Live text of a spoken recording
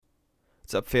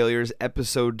What's up, failures?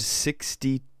 Episode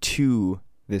 62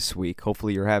 this week.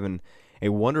 Hopefully you're having a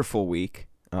wonderful week.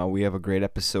 We have a great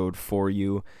episode for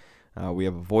you. We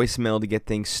have a voicemail to get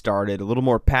things started, a little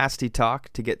more pasty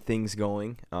talk to get things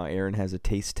going. Aaron has a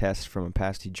taste test from a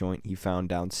pasty joint he found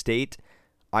downstate.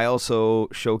 I also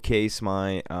showcase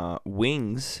my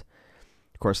wings.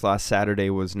 Of course, last Saturday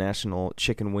was National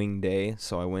Chicken Wing Day,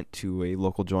 so I went to a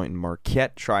local joint in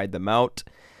Marquette, tried them out.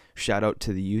 Shout out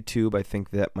to the YouTube. I think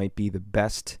that might be the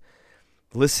best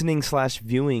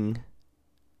listening/viewing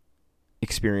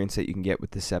experience that you can get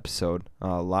with this episode.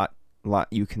 A lot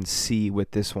you can see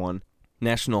with this one.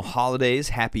 National holidays.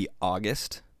 Happy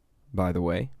August, by the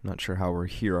way. Not sure how we're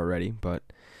here already, but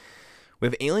we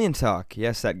have alien talk.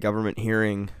 Yes, that government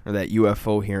hearing, or that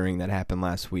UFO hearing that happened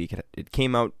last week. It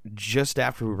came out just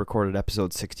after we recorded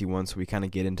episode 61, so we kind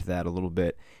of get into that a little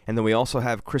bit. And then we also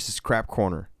have Chris's Crap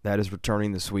Corner. That is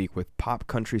returning this week with pop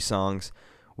country songs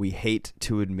we hate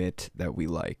to admit that we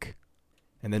like.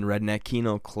 And then Redneck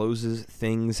Kino closes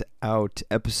things out.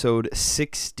 Episode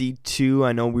 62.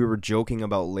 I know we were joking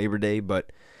about Labor Day,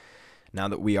 but now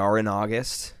that we are in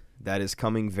August, that is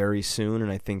coming very soon,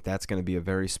 and I think that's going to be a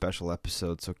very special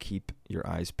episode, so keep your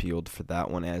eyes peeled for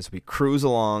that one as we cruise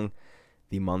along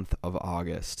the month of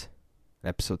August.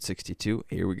 Episode 62,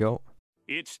 here we go.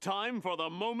 It's time for the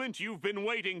moment you've been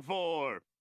waiting for.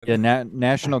 Yeah,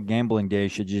 National Gambling Day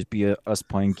should just be us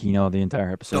playing Keno the entire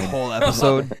episode. The whole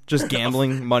episode, just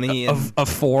gambling money and a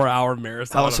 4-hour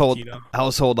marathon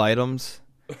household items.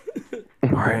 All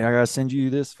right, I gotta send you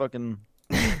this fucking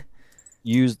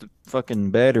used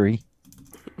fucking battery.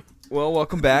 Well,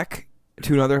 welcome back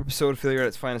to another episode of Failure at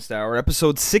its Finest Hour.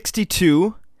 Episode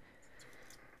 62.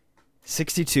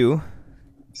 62.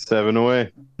 7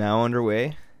 away. Now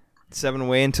underway. 7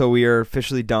 away until we are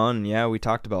officially done. Yeah, we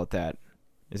talked about that.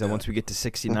 Is that once we get to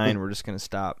 69, we're just going to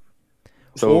stop.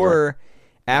 It's or over.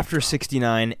 After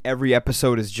 69, every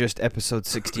episode is just episode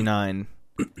 69.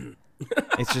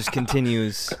 It just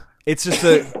continues. It's just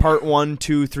a part 1,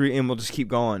 2, 3, and we'll just keep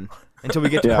going until we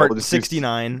get to part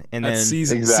 69, and That's then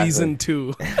season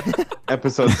 2.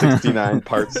 Episode 69,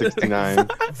 part 69.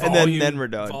 and then we're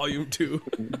done. Volume 2.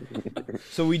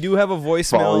 So we do have a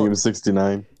voicemail Volume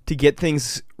 69. to get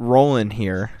things rolling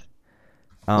here.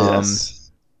 Yes.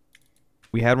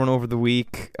 We had one over the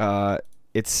week. I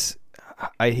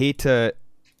hate to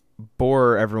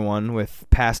bore everyone with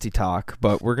pasty talk,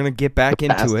 but we're gonna get back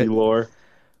into Pasty it. lore.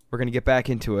 We're gonna get back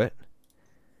into it.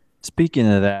 Speaking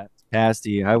of that,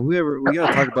 Pasty, we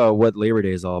gotta talk about what Labor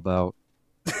Day is all about.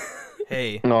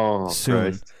 Hey, Oh, soon,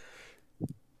 Christ.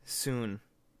 soon,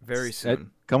 very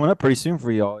soon. Coming up pretty soon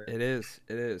for y'all. It is.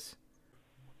 It is.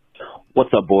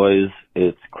 What's up, boys?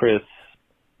 It's Chris.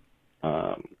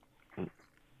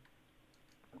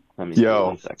 Let me see Yo.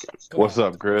 1 second. What's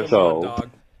up, Chris? So,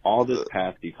 all this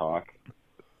pasty talk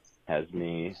has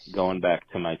me going back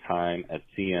to my time at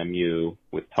CMU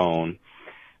with Tone,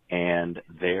 and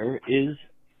there is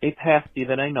a pasty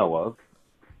that I know of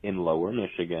in Lower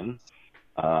Michigan.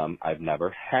 I've never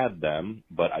had them,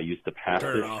 but I used to pass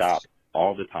Turn it this off. shop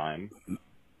all the time.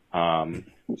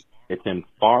 It's in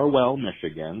Farwell,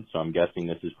 Michigan, so I'm guessing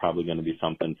this is probably going to be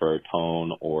something for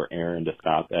Tone or Aaron to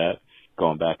stop at,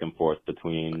 going back and forth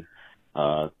between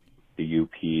the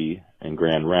UP and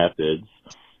Grand Rapids.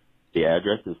 The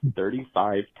address is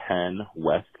 3510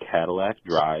 West Cadillac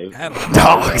Drive.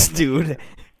 Dogs, dude.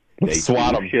 They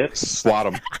Swat do them. ship,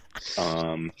 Swat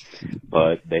them.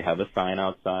 but they have a sign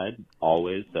outside,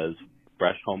 always says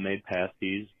fresh homemade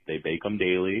pasties. They bake them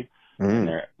daily. And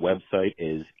their website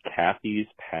is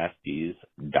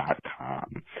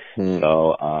kathie'spasties.com.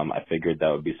 So I figured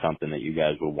that would be something that you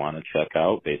guys would want to check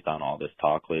out based on all this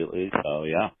talk lately. So,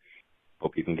 yeah,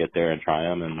 hope you can get there and try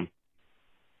them and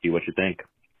see what you think.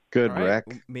 Good, All right,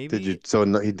 Rec. maybe Did you? So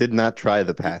no, he did not try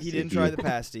the pasty. He didn't try the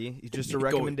pasty. It's just a Go-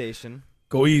 recommendation.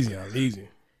 Go easy on it, easy.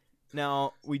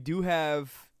 Now we do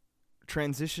have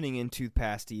transitioning into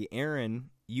pasty.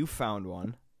 Aaron, you found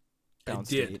one. I Downstate.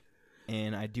 did.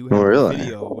 And I do have Oh, a really?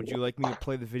 video. Would you like me to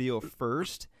play the video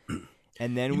first,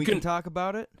 and then we can talk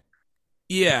about it?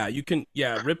 Yeah, you can.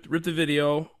 Yeah, rip the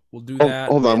video. We'll do Oh, that.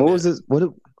 hold on. And What was this?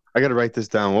 I got to write this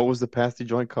down. What was the pasty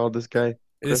joint called? This guy?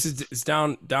 It's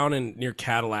down in near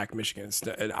Cadillac, Michigan. It's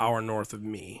an hour north of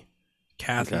me.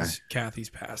 Kathy's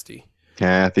Pasty.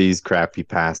 Kathy's Crappy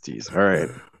Pasties. All right.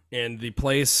 And the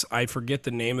place, I forget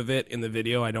the name of it in the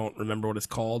video. I don't remember what it's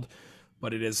called,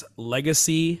 but it is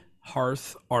Legacy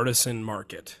Hearth Artisan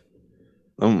Market.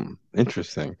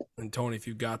 Interesting. And Tony, if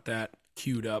you got that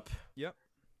queued up. Yep.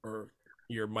 Or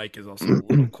your mic is also a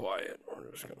little quiet. We're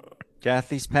just gonna...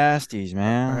 Kathy's Pasties,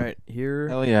 man. All right, here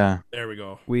Hell yeah. There we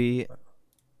go. we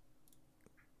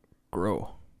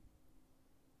grow.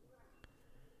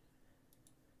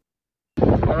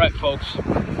 All right, folks.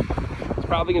 It's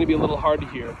probably going to be a little hard to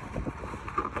hear,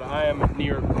 but I am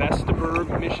near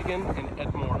Vestaburg, Michigan, and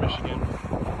Edmore, Michigan.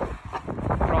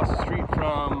 Across the street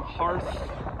from Hearth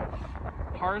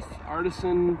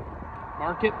Artisan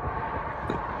Market.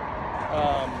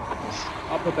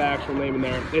 I'll put the actual name in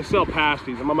there. They sell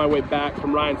pasties. I'm on my way back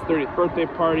from Ryan's 30th birthday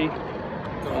party.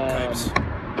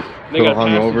 They got a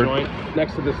pasty joint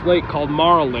next to this lake called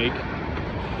Marl Lake.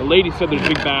 The lady said there's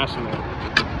big bass in there.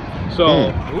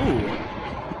 So,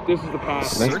 this is the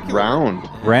pasty. Nice round.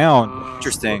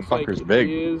 Interesting. Looks like Fucker's big.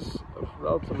 It is a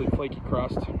relatively flaky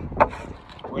crust.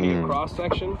 We're gonna get a cross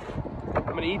section. I'm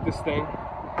gonna eat this thing,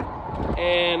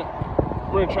 and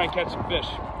we're gonna try and catch some fish.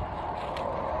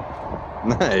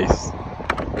 Nice.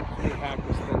 I'm gonna hack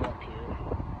this thing up here.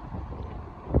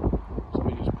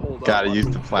 Somebody just pulled Gotta up. use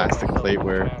the plastic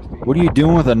plateware. What are you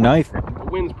doing with a knife? The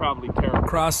wind's probably terrible.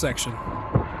 Cross section.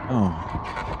 Oh.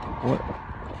 What?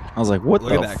 I was like, what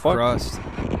Look the at that fuck? crust.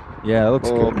 Yeah, it looks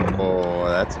good, man. Oh,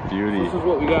 that's a beauty. This is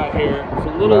what we got here. It's a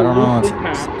little I don't know, loosely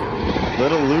it's- packed,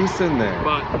 Little loose in there.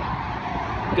 but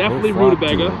definitely Little flop to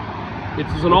rutabaga.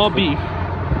 It's an all beef,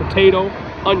 potato,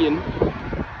 onion,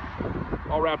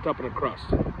 all wrapped up in a crust.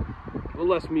 A little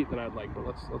less meat than I'd like, but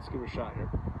let's give it a shot here.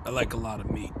 I like a lot of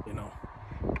meat, you know.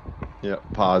 Yeah,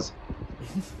 pause.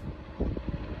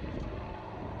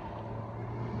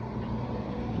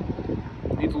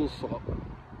 Needs a little salt.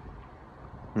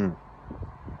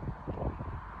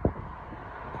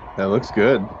 That looks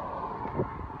good.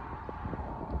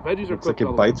 Veggies are Looks like cooked it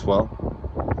all the way. bites well.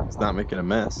 It's not making a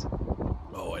mess.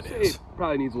 Oh, it It is.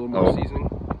 probably needs a little more seasoning.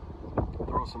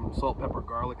 Throw some salt, pepper,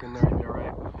 garlic in there, you'll be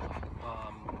alright.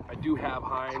 I do have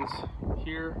Heinz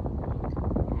here.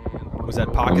 Was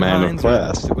that Pocket man Heinz?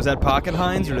 request. Was that Pocket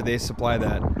Heinz, or do they supply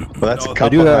that? But that's No, a I I couple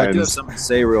do have times. something to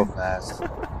say real fast.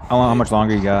 How much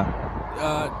longer you got?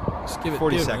 Just give it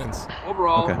 40 give it a minute. seconds.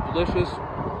 Overall, Okay. delicious,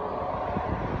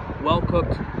 well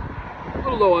cooked, a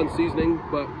little low on seasoning,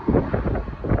 but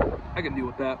I can deal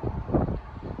with that.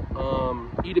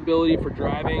 Eatability for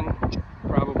driving,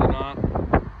 probably not.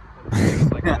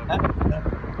 It's like a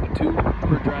 2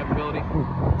 for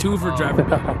drivability. 2 for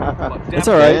drivability. But It's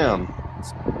all right. Damn.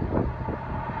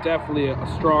 Definitely a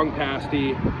strong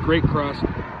pasty, great crust.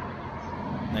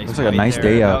 Nice Looks like a bite nice there.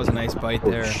 day That out. was a nice bite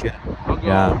there. Shit. I'll go,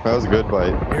 Yeah. That was a good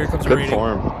bite. Here comes a Good rating.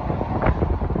 form.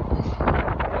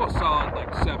 I'll go solid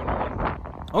like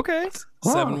 7-1. Okay.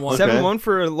 7-1. 7-1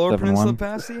 for a Lower 7-1. Peninsula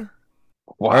pasty.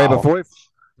 Wow. All right,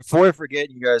 before I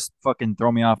forget, you guys fucking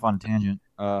throw me off on a tangent.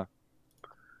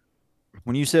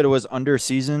 When you said it was under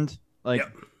seasoned, like,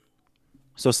 Yep.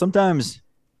 so sometimes,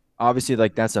 obviously,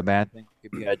 like that's a bad thing.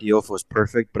 It'd be ideal if it was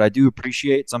perfect, but I do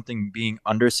appreciate something being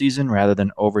under seasoned rather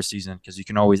than over seasoned because you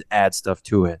can always add stuff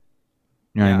to it.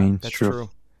 You know what I mean? That's True. true.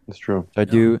 It's true. So I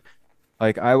do,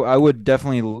 like, I would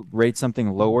definitely rate something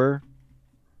lower,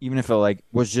 even if it like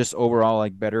was just overall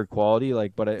like better quality.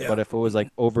 Like, but Yeah. but if it was like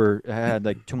it had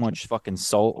like too much fucking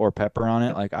salt or pepper on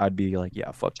it, like I'd be like,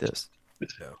 yeah, fuck this.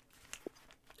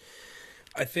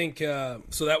 I think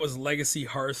so. That was Legacy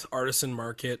Hearth Artisan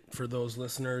Market for those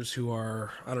listeners who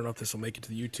are. I don't know if this will make it to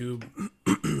the YouTube,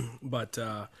 but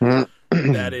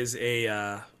that is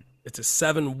it's a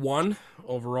 7-1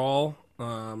 overall.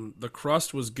 The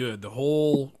crust was good. The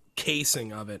whole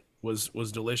casing of it was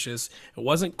delicious. It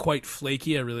wasn't quite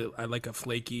flaky. I like a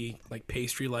flaky, like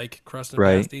pastry like crust and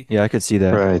Right? pasty. Yeah, I could see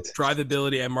that. Right.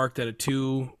 Drivability, I marked at a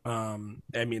 2.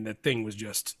 I mean, the thing was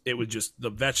just,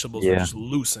 the vegetables were Yeah. just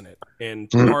loose in it. And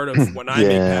part of when I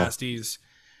make Yeah. pasties,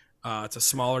 it's a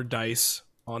smaller dice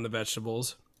on the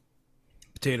vegetables,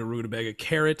 potato, rutabaga,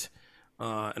 carrot,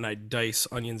 and I dice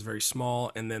onions very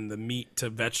small. And then the meat to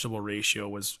vegetable ratio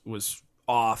was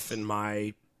off in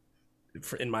my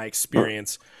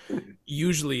experience.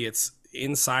 Usually it's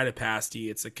inside a pasty,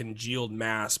 it's a congealed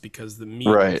mass because the meat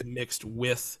Right. is mixed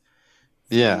with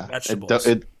Yeah. vegetables.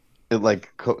 It like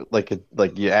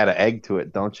you add an egg to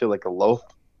it, don't you? Like a loaf.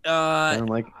 Uh,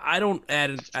 Like I don't add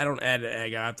an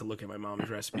egg. I have to look at my mom's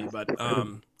recipe, but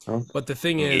Oh. but the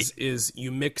thing is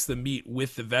you mix the meat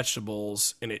with the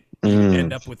vegetables, and you Mm.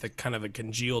 end up with a kind of a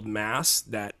congealed mass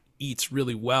that eats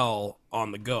really well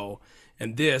on the go.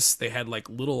 And this, they had like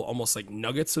little, almost like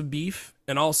nuggets of beef,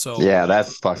 and also yeah,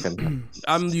 that's fucking.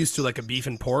 I'm used to like a beef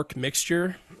and pork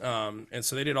mixture, and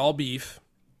so they did all beef,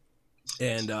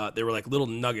 and they were like little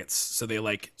nuggets. So they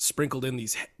like sprinkled in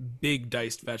these big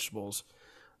diced vegetables,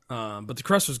 but the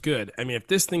crust was good. I mean, if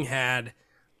this thing had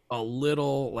a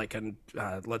little like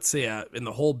let's say in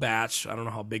the whole batch, I don't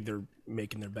know how big they're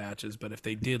making their batches, but if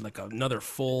they did like another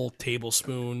full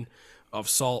tablespoon of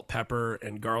salt, pepper,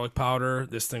 and garlic powder,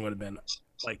 this thing would have been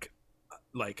like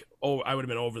I would have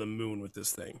been over the moon with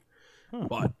this thing.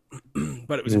 But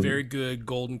it was a very good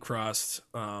golden crust.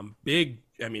 Big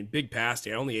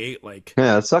pasty. I only ate like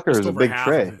Yeah, that sucker just is a over big half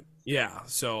tray. of it. Yeah.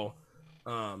 So,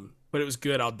 but it was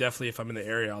good. I'll definitely, if I'm in the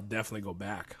area, I'll definitely go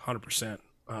back 100%.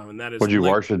 And that is What'd you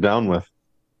like, wash it down with?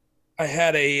 I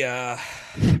had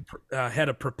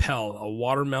a Propel, a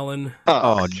watermelon.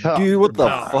 Oh, dude, what the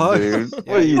Oh, fuck? Dude, what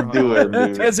are you doing,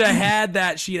 dude? Because I had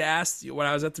that, she'd asked when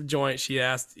I was at the joint. She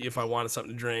asked if I wanted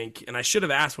something to drink, and I should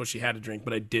have asked what she had to drink,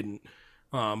 but I didn't.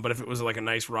 But if it was like a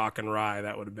nice rock and rye,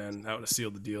 that would have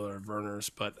sealed the deal, or Werner's.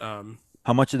 But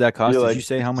How much did that cost? You're Did like- you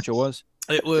say how much it was?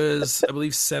 it was, I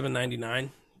believe, $7.99.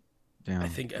 Damn. I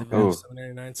think Oh.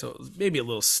 $7.99. So it was maybe a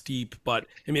little steep, but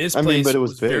I mean, this I mean, place but it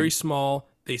was was big. very small.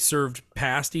 They served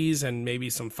pasties and maybe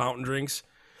some fountain drinks,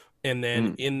 and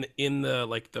then in the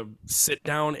like the sit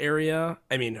down area,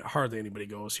 I mean, hardly anybody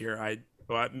goes here.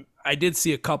 I did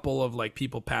see a couple of like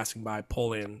people passing by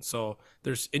pull in. So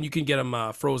and you can get them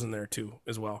frozen there too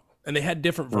as well. And they had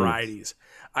different varieties.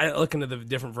 I look into the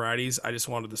different varieties. I just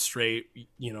wanted the straight,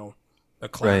 a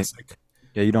classic.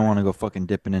 Yeah, you don't want to go fucking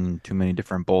dipping in too many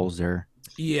different bowls there.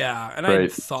 Yeah, and I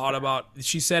Right. thought about.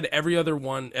 She said every other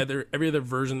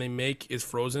version they make is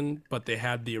frozen, but they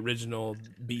had the original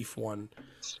beef one,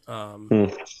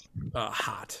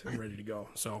 hot and ready to go.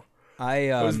 So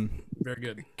it was very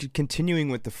good. Continuing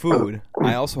with the food,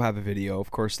 I also have a video.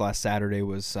 Of course, last Saturday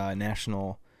was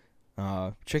National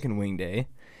Chicken Wing Day,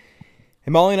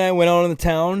 and Molly and I went out in the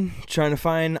town trying to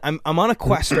find. I'm on a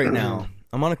quest right now.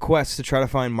 I'm on a quest to try to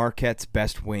find Marquette's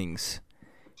best wings.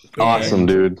 Awesome,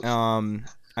 dude.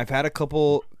 I've had a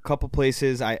couple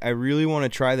places. I really want to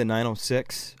try the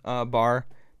 906 bar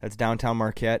that's downtown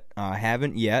Marquette. I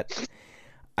haven't yet.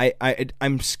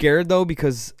 I'm scared though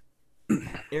because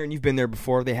Aaron, you've been there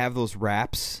before. They have those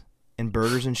wraps and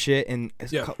burgers and shit. And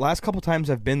last couple times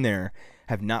I've been there,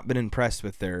 have not been impressed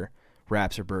with their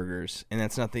wraps or burgers. And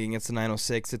that's nothing against the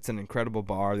 906. It's an incredible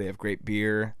bar. They have great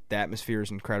beer. The atmosphere is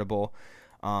incredible.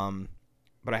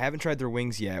 But I haven't tried their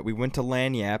wings yet. We went to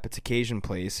Lanyap. It's a Cajun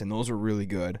place, and those were really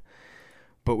good.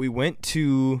 But we went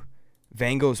to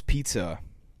Vango's Pizza,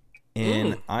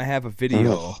 and I have a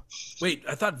video. Wait,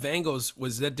 I thought Vango's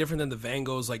was that different than the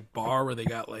Vango's like bar where they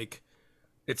got like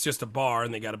it's just a bar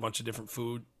and they got a bunch of different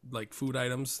food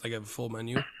items. They have a full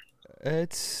menu.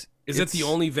 Is it the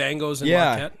only Vango's in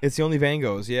Marquette? It's the only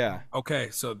Vango's. Yeah. Okay,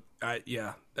 so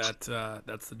that's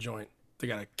the joint. They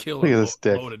got a killer Look at this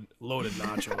dick. loaded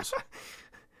nachos.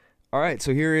 All right,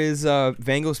 so here is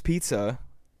Vango's Pizza,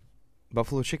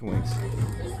 buffalo chicken wings.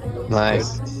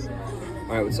 Nice.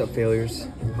 All right, what's up, failures?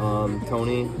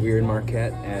 Tony, we're in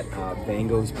Marquette at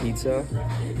Vango's Pizza,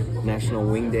 National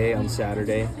Wing Day on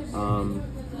Saturday. Got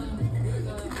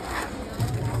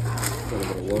a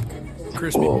little look.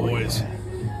 Crispy boys.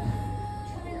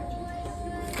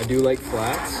 I do like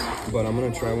flats, but I'm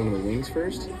gonna try one of the wings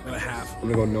first. And a half. I'm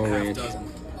gonna go no half ranch. dozen.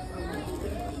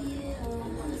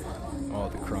 Oh,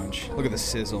 the crunch! Look at the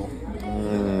sizzle.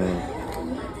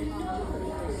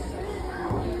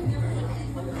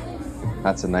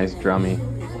 That's a nice drummy.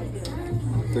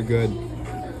 They're good.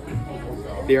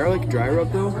 They are like dry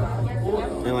rub though,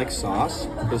 and I like sauce.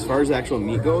 But as far as the actual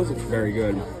meat goes, it's very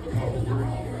good.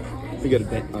 We got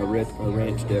a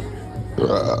ranch dip.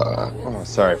 Oh,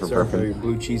 sorry for Sorry for burping. your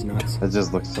blue cheese nuts. That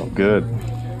just looks so good.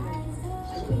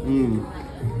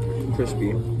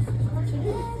 Crispy.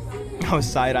 I was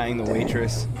side-eyeing the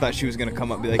waitress. Thought she was gonna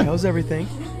come up and be like, "How's everything?"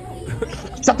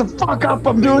 Shut the fuck up!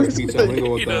 I'm doing Pizza. I'm gonna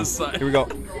go with He does side. Here we go.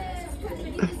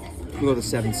 We'll go to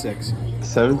 7-6.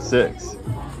 7-6.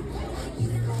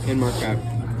 In Marquette,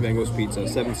 Vango's Pizza,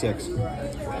 7-6.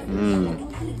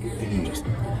 Just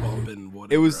bumping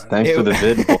whatever. It was. Thanks it- for the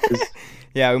vid, boys.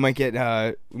 Yeah, we might get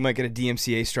a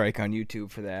DMCA strike on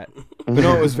YouTube for that. But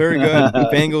no, it was very good.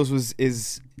 Vango's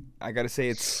is I gotta say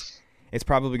it's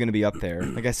probably gonna be up there.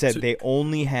 Like I said, they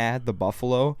only had the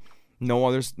buffalo, no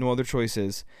other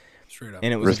choices, straight up.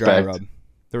 and it was a dry rub.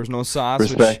 There was no sauce. Which,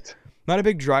 Respect. not a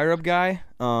big dry rub guy.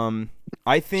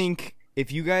 I think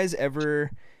if we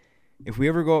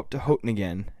ever go up to Houghton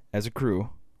again as a crew,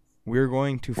 we're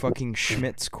going to fucking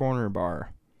Schmidt's Corner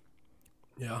Bar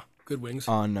Yeah, good wings.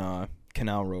 on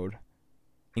Canal Road.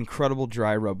 Incredible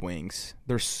dry rub wings.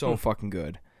 They're so fucking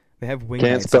good. They have wing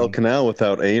Can't nights. spell canal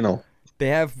without anal. They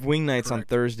have wing nights on Correct.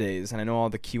 Thursdays, and I know all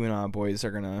the QAnon boys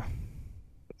are gonna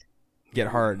get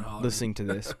hard Hollering. listening to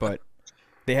this, but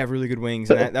they have really good wings.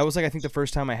 And that was like I think the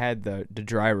first time I had the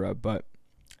dry rub, but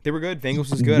they were good. Vango's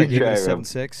was good. I gave it a Dry rub.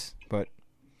 7-6, but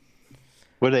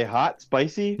Were they hot,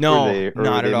 spicy? no, or were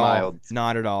not they at all. mild?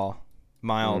 Not at all.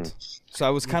 mild. So I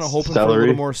was kind of hoping for a Celery?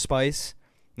 little more spice.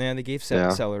 Yeah, they gave Yeah.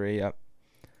 celery. Yep.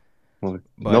 Well,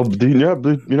 But- no, dude,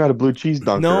 you're not a blue cheese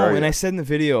dunker. No, are and you? I said in the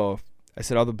video, I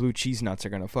said all the blue cheese nuts are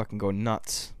gonna fucking go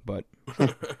nuts, but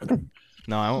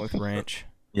no, I went with ranch.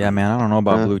 Yeah, man, I don't know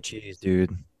about Yeah. blue cheese,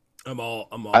 dude. I'm all.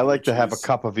 I like blue to have a cheese.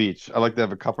 cup of each. I like to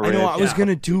have a cup of I know ranch. I was Yeah.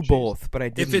 gonna do both, but I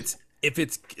didn't. If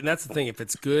it's and that's the thing. If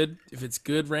it's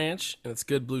good ranch and it's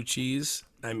good blue cheese,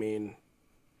 I mean,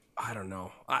 I don't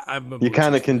know. I'm a blue You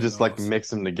kind of cheese can fan just like almost. mix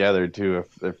them together too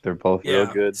if they're both real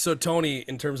good. So Tony,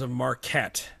 in terms of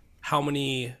Marquette, how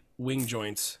many wing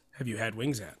joints have you had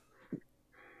wings at?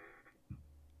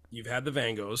 You've had the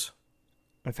Vangos,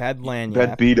 I've had That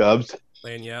lanyap, B-dubs.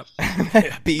 Lanyap.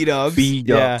 B-dubs, B-dubs,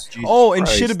 yeah. Jesus Oh, and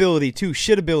Christ. shitability too.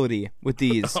 Shitability with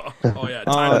these. Oh yeah,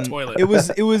 time to toilet.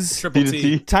 It was Triple T to T.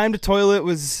 T. time to toilet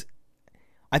was,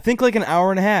 I think like an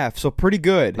hour and a half. So pretty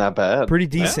good, Not bad. pretty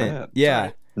decent. That's Yeah.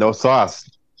 right. No sauce.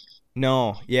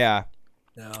 No. Yeah.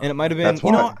 No. And it might have been. That's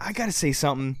You know, why. I gotta say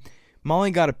something.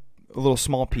 Molly got a little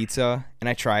small pizza, and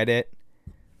I tried it.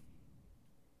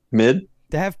 Mid.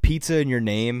 To have pizza in your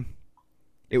name,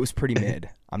 it was pretty mid.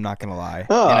 I'm not gonna lie,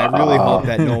 and I really Aw. hope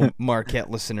that no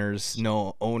Marquette listeners,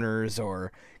 no owners,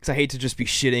 or because I hate to just be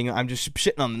shitting. I'm just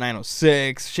shitting on the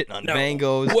 906, shitting on No.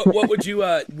 Vangos. What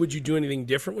would you do anything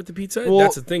different with the pizza? Well-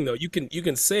 That's the thing though. You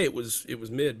can say it was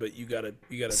mid, but you gotta.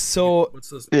 So- what's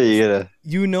this? Yeah, you gotta.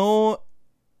 You know,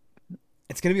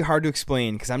 it's gonna be hard to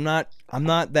explain because I'm not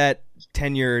that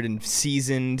tenured and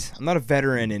seasoned. I'm not a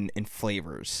veteran in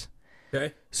flavors.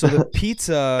 Okay. So the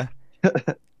pizza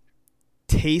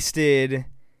tasted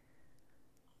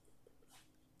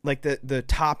like the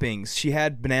toppings. She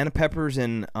had banana peppers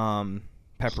and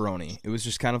pepperoni. It was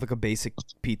just kind of like a basic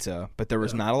pizza, but there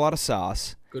was not a lot of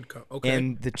sauce. Good. Okay.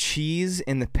 And the cheese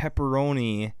and the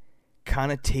pepperoni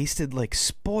kind of tasted like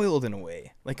spoiled in a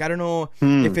way. Like I don't know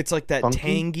if it's like that Funky?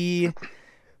 tangy,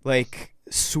 like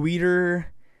sweeter.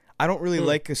 I don't really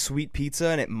like a sweet pizza,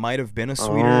 and it might have been a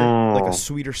sweeter, like Oh. a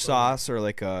sweeter sauce or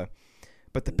like a.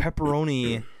 But the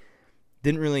pepperoni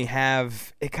didn't really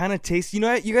have. It kind of tastes. You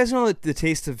know, you guys know the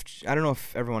taste of. I don't know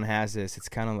if everyone has this. It's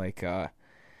kind of like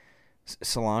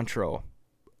cilantro.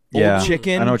 Yeah, Old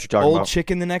chicken. I know what you're talking old about.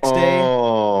 chicken the next day.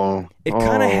 Oh. It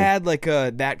kind of had like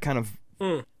that kind of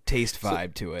Mm. taste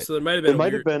vibe to it. So there might have been It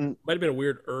might have been. a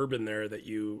weird herb in there that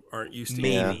you aren't used to.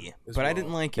 Maybe, eating as but I well.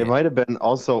 didn't like It it. might have been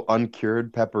also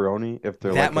uncured pepperoni if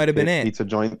they're That like might have been it. pizza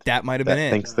joint That might have that been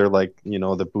it. thinks they're like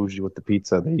the bougie with the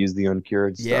pizza. They use the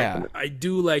uncured stuff. Yeah. and it- I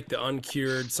do like the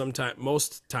uncured.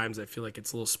 Most times I feel like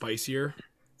it's a little spicier.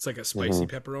 It's like a spicy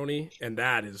pepperoni, and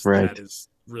that is Right.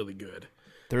 really good.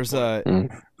 There's a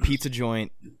Mm. pizza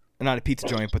joint, not a pizza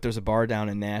joint, but there's a bar down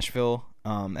in Nashville.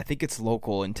 I think it's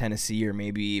local in Tennessee or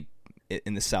maybe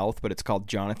in the South, but it's called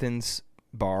Jonathan's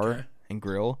Bar Okay. and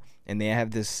Grill, and they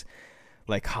have this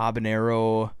like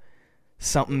habanero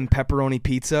something pepperoni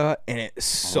pizza, and it's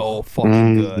so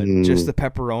fucking good. Just the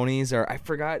pepperonis are. I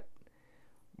forgot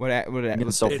what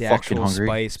getting so the fucking actual hungry.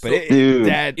 spice, but So- Dude.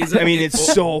 I mean,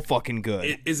 it's so fucking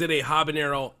good. Is it a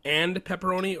habanero and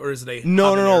pepperoni, or is it a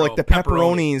No, habanero like the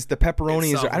pepperoni? pepperonis. The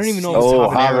pepperonis Itself are. I don't even is know so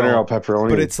if it's Oh, habanero, habanero pepperoni.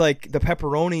 but it's like the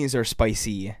pepperonis are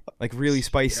spicy, like really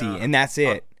spicy, Yeah. and that's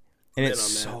it. And in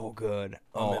it's on that. so good.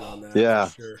 I'm in Oh, on that, Yeah.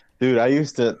 for sure. Dude, I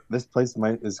used to. This place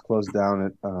is closed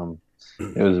down.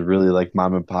 It was a really like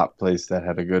mom and pop place that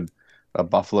had a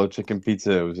buffalo chicken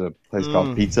pizza. It was a place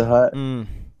called Pizza Hut. mm.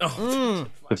 Oh,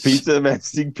 The pizza,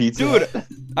 Mexican pizza. Dude, Hut.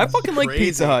 I fucking like Crazy.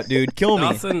 Pizza Hut, dude. Kill me.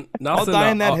 nothing. I'll die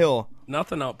on that out, hill.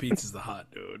 Nothing out pizza's the hot,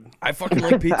 dude. I fucking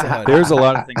like Pizza Hut. There's a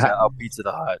lot of things that out Pizza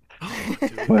the Hut.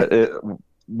 But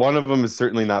one of them is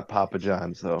certainly not Papa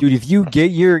John's, though. Dude, if you get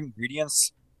your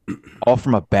ingredients all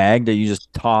from a bag that you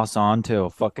just toss onto a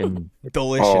fucking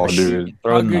Delicious. Oh, dude.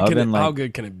 throw it in the How oven, how like,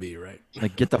 good can it be, right?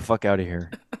 like get the fuck out of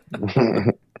here.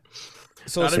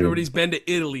 So Not everybody's been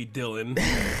to Italy, Dylan.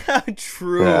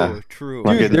 true, Yeah. true.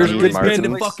 Fucking Dude, there's Dean good Everybody's Martin.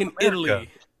 been to places fucking in America. Italy.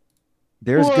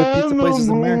 There's good pizza places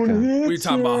in America. We were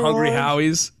talking about Hungry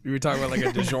Howie's. We were talking about like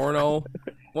a DiGiorno.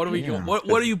 What are we? Yeah. What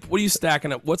are you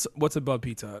stacking up? What's above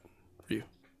Pizza Hut for you?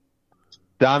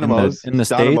 Domino's. In the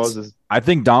Domino's States? is I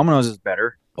think Domino's is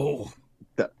better. Oh,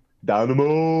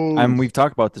 Domino's. We've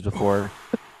talked about this before.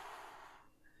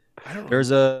 I don't know.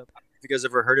 There's a, I don't know if you guys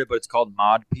ever heard it, but it's called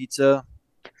Mod Pizza.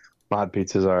 Mod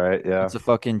Pizza's all right. Yeah. It's a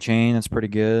fucking chain. It's pretty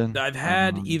good. I've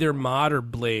had either Mod or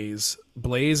Blaze.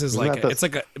 Blaze is Isn't like that the it's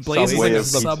like a Blaze is Subway like a of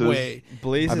pizzas? Subway.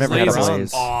 Blaze I've is never had a Blaze is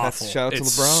Blaze. awful. That's shout out to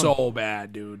It's LeBron. so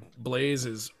bad, dude. Blaze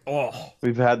is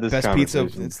We've had this Best pizza.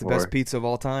 conversation It's the before. best pizza of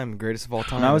all time. Greatest of all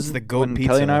time. When I was it's the goat when pizza.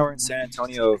 Kelly and I were in San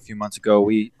Antonio a few months ago,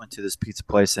 we went to this pizza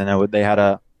place and they had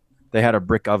a They had a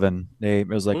brick oven. It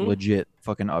was like Mm. legit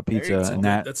fucking pizza, That's a and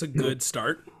good- that's a good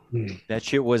start. that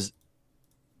shit was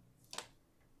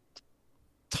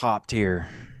top tier.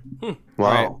 Wow. All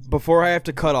right, before I have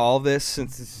to cut all this,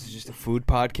 since this is just a food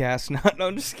podcast, no,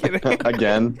 I'm just kidding.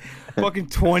 Again. Fucking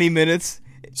 20 minutes.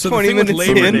 So the 20 thing with minutes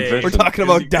Labor in, Day- we're talking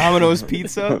about Domino's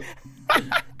Pizza.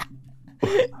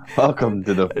 Welcome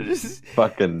to the Just-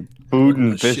 fucking food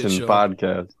and Shit fishing show. podcast.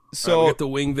 All right, so, we'll get the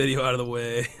wing video out of the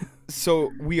way.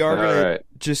 so we are All gonna right.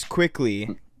 just quickly,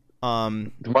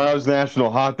 Tomorrow's National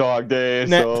Hot Dog Day,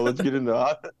 Na- so let's get into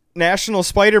hot. National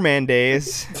Spider-Man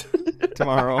Days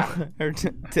tomorrow or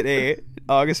today,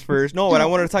 August 1st. No, but I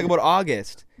wanted to talk about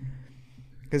August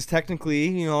because technically,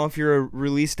 you know, if you're a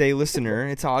release day listener,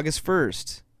 it's August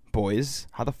 1st. Boys,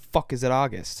 how the fuck is it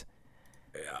August?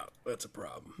 Yeah, that's a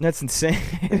problem. That's insane.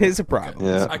 It is a problem.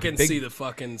 Yeah. I can Big- see the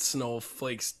fucking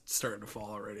snowflakes starting to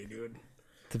fall already, dude.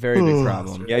 It's a very big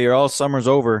problem. Yeah, you're all summer's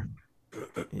over.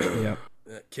 Yep.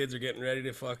 Kids are getting ready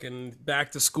to fucking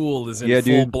back to school is in Yeah, full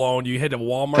dude. blown. You head to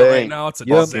Walmart right Thank now, it's a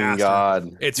Yep. disaster.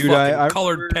 God. It's Dude, fucking I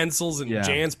colored remember- pencils and Yeah.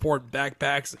 Jansport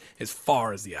backpacks as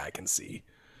far as the eye can see.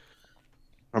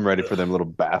 I'm ready for them little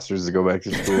bastards to go back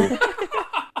to school.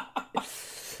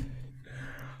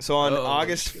 So on Oh,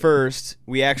 August shit. 1st,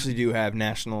 we actually do have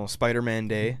National Spider-Man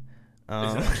Day.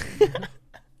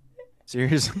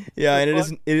 Seriously? Yeah, and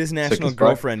it is National as fuck.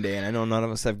 Girlfriend Day, and I know none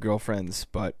of us have girlfriends,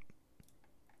 but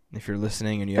if you're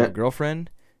listening and you have a girlfriend,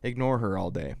 ignore her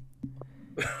all day.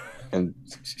 And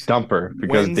dump her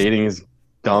because When's- dating is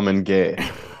dumb and gay.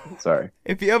 Sorry.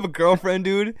 If you have a girlfriend,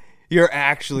 dude, you're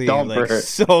actually Dump like her.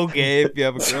 so gay if you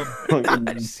have a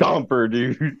girlfriend. Dump her,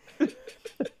 dude.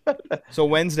 So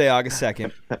Wednesday, August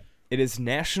 2nd, it is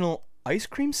National Ice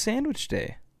Cream Sandwich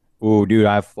Day. Ooh, dude,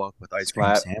 I fuck with ice cream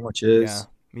Slap. sandwiches.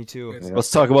 Yeah, me too. Yeah.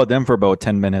 Let's talk about them for about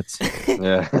 10 minutes.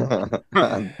 Yeah.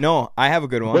 No, I have a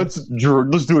good one. let's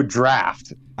do a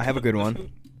draft. I have a good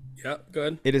one. Yeah,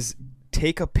 good. It is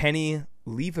Take a Penny,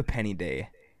 Leave a Penny Day.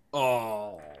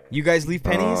 Oh, You guys leave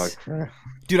pennies? crap.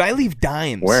 Dude, I leave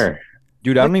dimes. Where?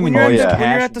 Dude, I don't even when know you're, Oh, at yeah. the, when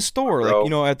you're cash at the store, bro. like, you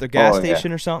know, at the gas Oh, yeah.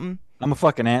 station or something. I'm a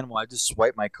fucking animal. I just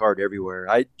swipe my card everywhere.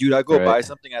 I go Right. buy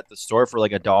something at the store for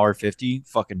like $1.50.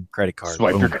 Fucking credit card.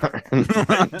 Swipe your Boom.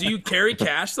 card. do you carry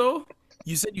cash though?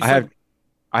 You said you I said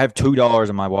have $2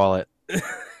 in my wallet.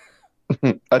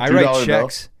 A I write $2 bill?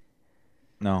 checks.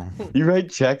 No. You write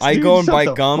checks? I dude? go and Shut buy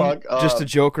the gum fuck just up. to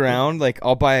joke around. Like,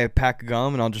 I'll buy a pack of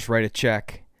gum and I'll just write a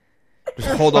check. Just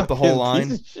hold up the whole Fucking line.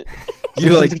 piece of shit.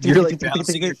 You're like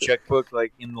bouncing your checkbook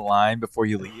like in the line before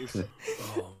you leave.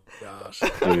 oh gosh.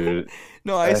 Dude,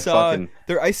 No, I I saw fucking-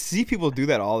 there. I see people do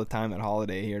that all the time at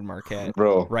Holiday here in Marquette,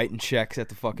 bro. writing checks at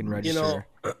the fucking You register.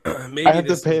 know, maybe I have to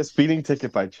this- pay a speeding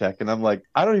ticket by check, and I'm like,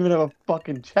 I don't even have a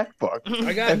fucking checkbook. I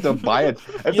I got have to buy it.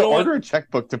 I have You to know what? order a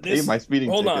checkbook to pay This- my speeding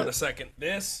Hold ticket. on a second.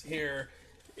 This here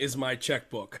is my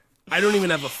checkbook. I don't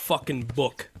even have a fucking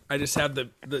book. I just have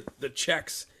the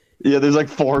checks. Yeah, there's like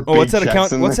 4 Oh, what's big that checks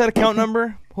account? in What's there. that account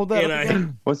number? Hold that. And up I,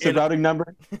 again. What's the and routing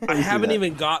number? I haven't that.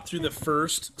 even got through the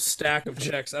first stack of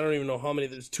checks. I don't even know how many.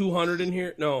 There's 200 in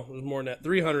here. No, there's more than that.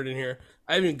 300 in here.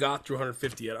 I haven't even got through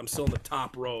 150 yet. I'm still in the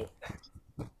top row.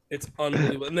 It's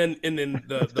unbelievable. And then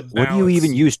the What do you balance-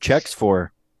 even use checks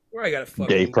for? Where I got to fucking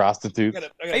Gay prostitutes.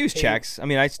 I use checks. I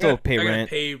mean, I still pay rent,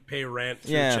 Pay rent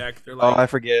through Yeah. check. They're Oh, like, I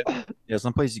forget. Yeah,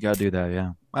 some places you gotta do that.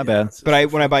 Yeah, my bad.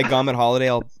 but when I buy gum at Holiday,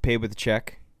 I'll pay with a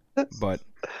check. But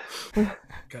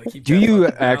gotta keep Do that you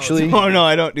fucking balance. actually- oh no,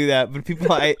 I don't do that. But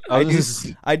people, I was do.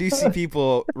 just- I do see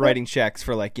people writing checks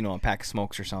for like, you know, a pack of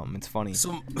smokes or something. It's funny.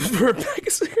 So for a pack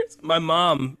of cigarettes, my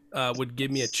mom would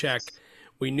give me a check.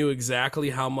 We knew exactly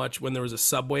how much when there was a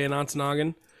Subway in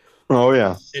Ontonagon, Oh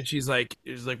yeah. and she's like,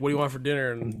 "What do you want for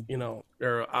dinner?" And you know,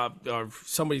 or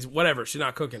somebody's whatever. She's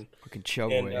not cooking, Fucking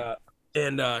chug and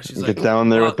away. she's Get like, down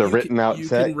there "Well, with the you written can, out You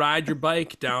check. can ride your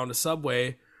bike down to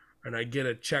Subway." And I get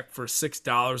a check for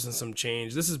 $6 and some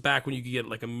change. This is back when you could get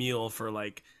like a meal for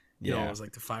like, you know, Yeah. it was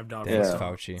like the $5 Thanks, Yeah.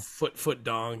 Fauci. foot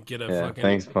dong. Get a Yeah. fucking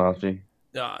Thanks, Fauci.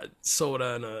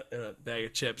 soda and a bag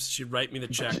of chips. She'd write me the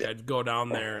check. I'd go down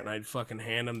there and I'd fucking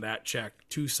hand them that check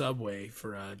to Subway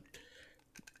for a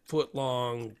foot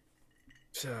long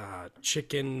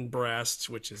chicken breast,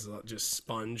 which is just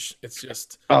sponge. It's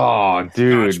just Oh,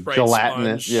 dude, Scotch-Brite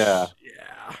gelatinous. sponge. Yeah.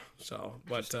 Yeah. So,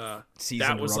 but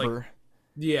Seasoned was like- rubber.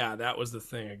 yeah, that was the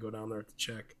thing. I go down there with the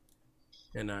check,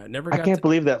 and I never I got can't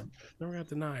believe that never got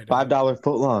denied. $5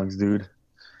 footlongs, dude.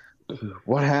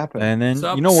 What happened? And then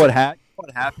Sub- you know what happened?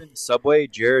 Subway.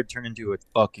 Jared turned into a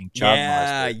fucking child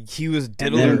Yeah, molester. he was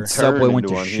then diddler. Turned Subway went into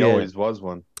to one. He shit. always was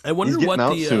one. I wonder He's what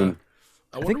getting out the soon.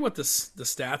 I wonder what the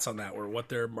stats on that were. What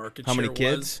their market How share many was.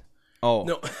 kids? Oh,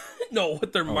 No, no,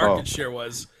 what their market share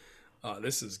was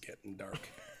This is getting dark.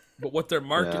 But what their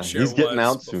market Yeah, share he's getting was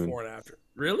out soon. before and after.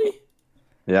 Really?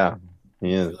 Yeah,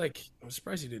 he I is. feel like I'm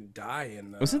surprised he didn't die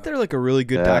in. Wasn't there like a really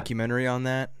good Yeah. documentary on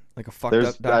that? Like a fucked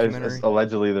up documentary?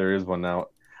 Allegedly there is one now.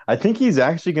 I think he's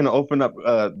actually going to open up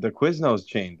the Quiznos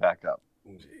chain back up.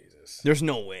 Jesus. There's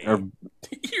no way. Or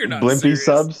You're not Blimpie serious.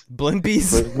 subs.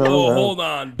 Blimpies? Quiznos, Oh, no. hold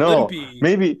on. No, Blimpie.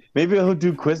 maybe he'll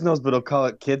do Quiznos, but he'll call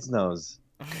it Kids Nose.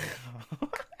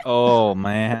 Oh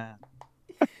man.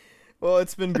 Well,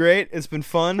 it's been great. It's been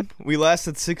fun. We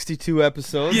lasted 62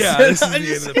 episodes. Yeah, this is the end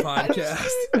of the podcast.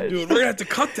 Dude, we're going to have to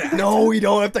cut that. No, we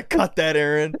don't have to cut that,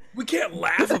 Aaron. We can't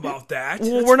laugh about that.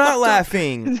 Well, That's we're not fucked up.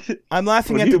 laughing. I'm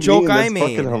laughing What at do the you joke mean? I That's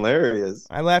made. fucking hilarious.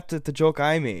 I laughed at the joke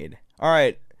I made. All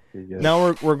right. Yeah.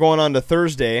 Now we're going on to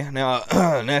Thursday. Now,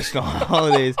 national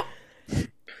holidays.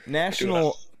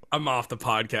 National I'm off the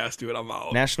podcast, dude. I'm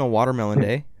out. National Watermelon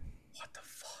Day. What the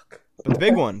fuck? But the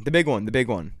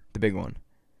big one.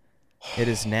 It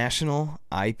is National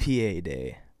IPA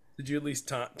Day. Did you at least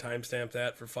timestamp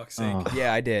that for fuck's sake? Oh.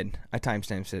 Yeah, I did. I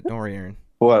timestamped it. Don't worry, Aaron.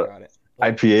 What? Got it.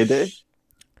 IPA day?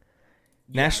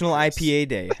 National Chris. IPA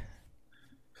Day.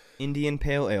 Indian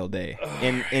Pale Ale Day.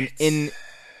 In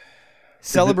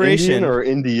celebration. Indian or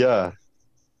India?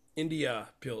 India.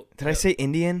 Did I say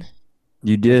Indian?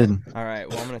 You did. All right.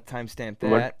 Well, I'm gonna timestamp that.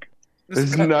 Look, this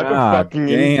is not God a fucking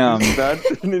damn. Indian.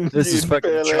 Not an This is Indian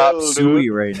fucking pale chop ale, dude. suey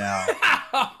right now.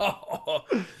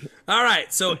 All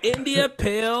right, so India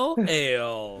Pale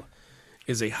Ale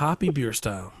is a hoppy beer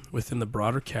style within the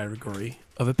broader category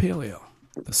of a pale ale.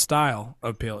 The style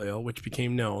of pale ale, which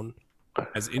became known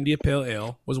as India Pale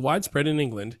Ale, was widespread in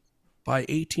England by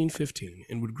 1815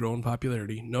 and would grow in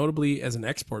popularity, notably as an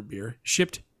export beer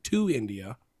shipped to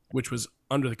India, which was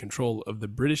under the control of the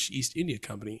British East India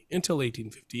Company until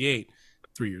 1858,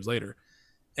 3 years later,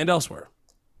 and elsewhere.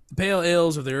 The pale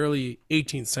ales of the early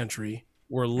 18th century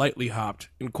were lightly hopped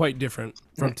and quite different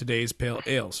from today's pale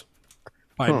ales.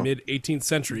 By mid-18th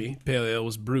century, pale ale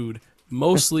was brewed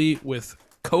mostly with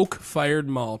coke-fired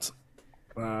malt.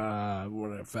 I'm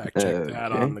going to fact check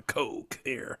that on the coke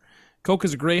here. Coke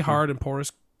is a gray, hard, and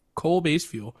porous coal-based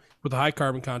fuel with a high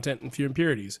carbon content and few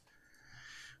impurities.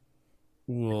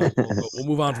 We'll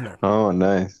move on from there. Oh,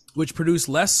 nice. Which produced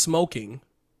less smoking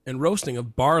and roasting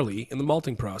of barley in the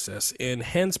malting process, and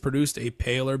hence produced a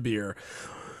paler beer.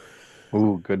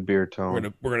 Ooh, good beer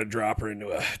tone. We're gonna drop her into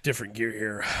a different gear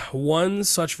here. One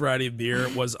such variety of beer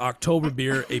was October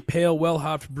beer, a pale,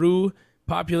 well-hopped brew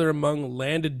popular among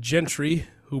landed gentry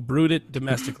who brewed it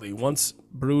domestically. Once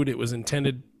brewed, it was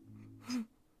intended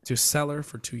to cellar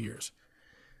for 2 years.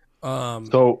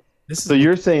 So This is So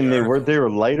you're saying they article. were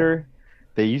lighter?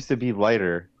 They used to be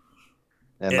lighter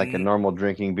and like a And- normal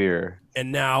drinking beer,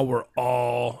 And now we're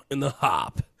all in the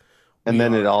hop. and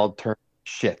then it all turned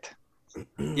shit.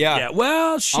 Yeah. Yeah,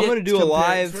 well, shit. gonna do a compared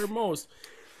live- for most.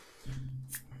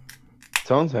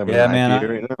 Someone's having Yeah, an man, IPA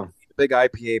right now. Big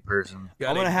IPA person.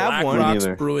 Got I'm a gonna have Black one. Me Rocks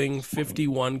neither. Brewing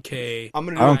 51K. I'm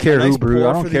gonna. I don't do care a who nice brews. pour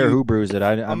I don't for care the, who brews it.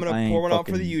 I'm gonna I ain't pour one out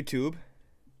for fucking- the YouTube.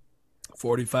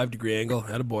 45-degree angle.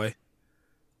 Attaboy.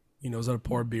 He knows how to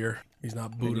pour beer. He's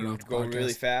not And booted you off the go podcast.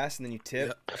 really fast, and then you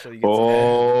tip. So you get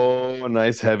Oh,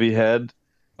 nice heavy head.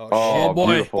 oh, Oh, shit. Boy.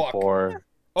 beautiful Fuck. pour.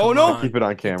 oh Come no! on. Keep it on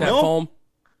That camera. No. foam.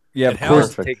 Yeah, It of course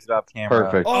Perfect. it takes it off camera.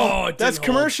 Perfect. Oh, it That's didn't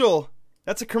hold. commercial.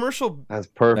 That's a commercial. That's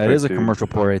perfect. That is a dude. commercial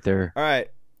pour right there. All right.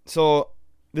 So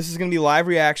this is gonna be live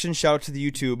reaction. Shout out to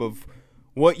the YouTube of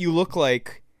what you look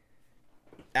like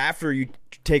after you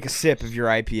take a sip of your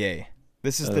IPA.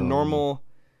 This is the normal.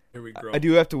 Here we go. I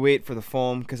do have to wait for the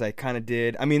foam because I kind of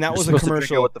did. I mean, that You're was a supposed to drink it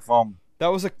commercial. with the foam. That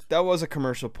was a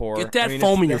commercial pour. Get that I mean,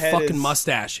 foam it's- in the your head fucking is-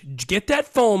 mustache. Get that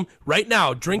foam right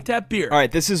now. Drink that beer. All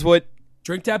right, this is what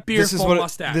Drink that beer. this is foam what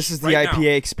mustache. this is the right IPA now.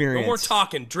 experience. No more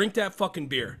talking. Drink that fucking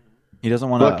beer. He doesn't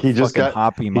want Look, a he just fucking got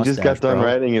hoppy he mustache, just got done bro.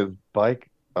 riding his bike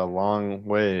a long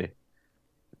way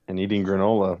and eating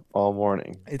granola all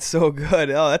morning. It's so good.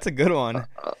 Oh, that's a good one.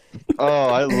 Oh,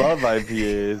 I love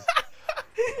IPAs.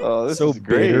 Oh, this So is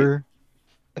great. bitter.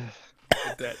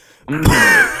 That,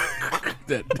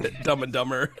 that Dumb and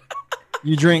Dumber.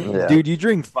 You drink, Yeah. dude. You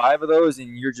drink 5 of those,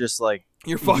 and you're just like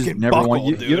You're you just fucking never buckled,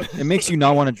 want. dude. It makes you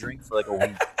not want to drink for like a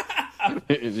week.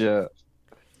 Yeah. You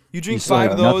You drink still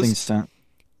 5 have of nothing those. sent.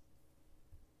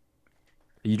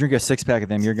 You drink a 6-pack of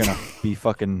them, you're gonna be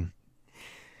fucking.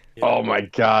 Oh my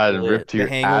god, ripped to The your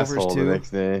hangovers, asshole too. the next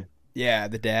day. Yeah,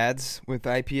 the dads with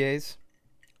IPAs.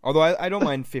 Although I don't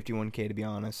mind 51K to be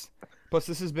honest. Plus,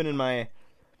 this has been in my.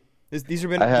 These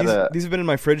have been I had these have been in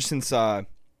my fridge since not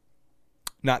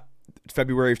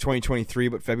February of 2023,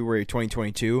 but February of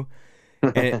 2022,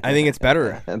 and I think it's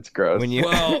better That's gross. when you.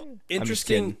 Well, just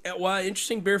interesting.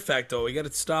 Interesting beer fact though. We got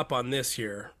to stop on this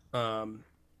here.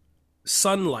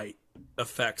 sunlight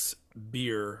affects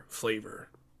beer flavor.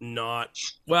 Not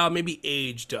well, maybe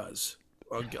age does.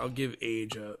 I'll give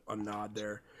age a nod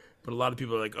there. But a lot of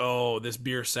people are like, "Oh, this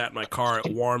beer sat in my car.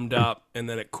 It warmed up, and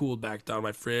then it cooled back down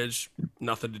my fridge.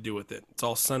 Nothing to do with it. It's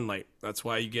all sunlight. That's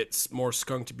why you get more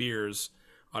skunked beers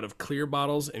out of clear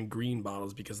bottles and green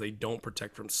bottles because they don't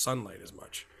protect from sunlight as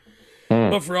much.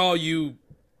 But for all you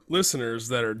listeners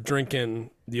that are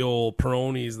drinking the old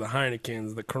Peronis, the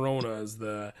Heinekens, the Coronas,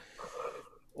 the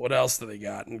what else do they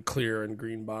got in clear and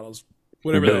green bottles?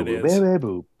 Whatever that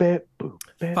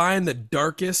is. Find the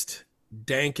darkest,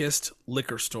 dankest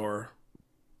liquor store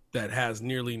that has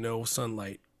nearly no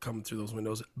sunlight coming through those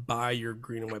windows. Buy your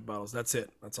green and white bottles. That's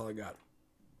it. That's all I got.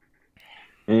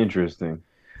 Interesting.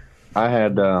 I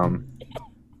had a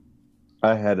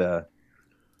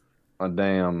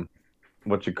damn,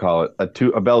 what you call it,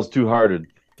 a Bell's Two Hearted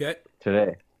Okay.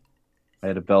 today. I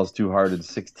had a Bell's Two Hearted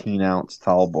 16-ounce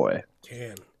tall boy.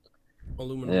 Can.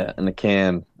 Aluminum. Yeah, in a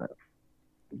can.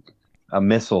 A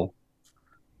missile,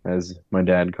 as my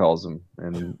dad calls them.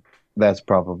 And that's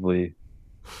probably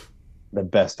the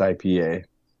best IPA,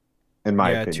 in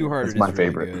my opinion. Two Hearted it's my is really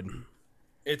favorite. good.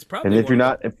 It's probably And if you're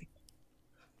not...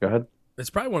 Go ahead. It's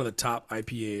probably one of the top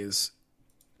IPAs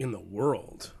in the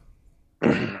world.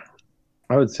 I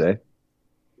would say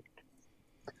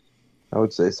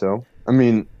so. I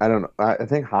mean, I don't know. I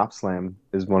think Hop Slam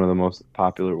is one of the most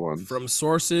popular ones. From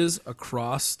sources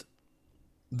across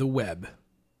the web.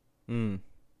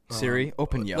 Siri,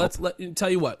 open Yelp. Tell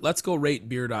you what, let's go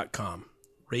ratebeer.com.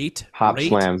 Hop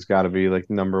Slam's got to be like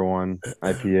number one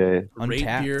IPA. Rate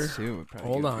Untapped, beer. too, probably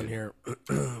Hold good on too. here.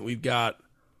 We've got.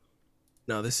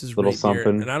 No, this is Little Rate Beer,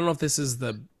 something. and I don't know if this is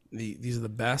these are the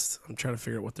best. I'm trying to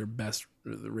figure out what their best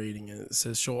the rating is. It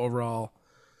says show overall.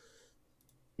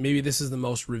 Maybe this is the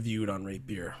most reviewed on Rate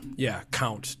Beer. Yeah,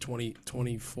 count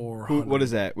 2400. What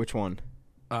is that? Which one?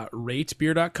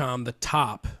 Ratebeer.com, the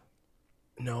top.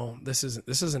 No, this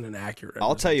isn't an accurate.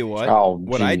 I'll tell you what. Oh,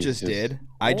 what I Jesus. just did,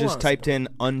 I Hold just on a typed in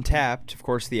Untapped, of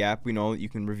course, the app. We know that you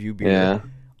can review beer. Yeah.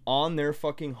 On their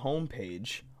fucking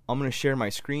homepage, I'm going to share my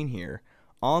screen here.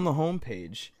 On the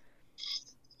homepage,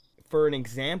 for an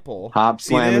example. Hop see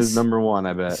Slam this? is number one,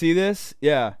 I bet. See this?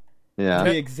 Yeah. Yeah.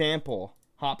 The example.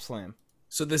 Hop Slam.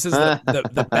 So this is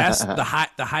the best,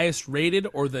 the highest rated,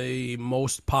 or the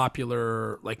most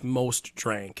popular, like most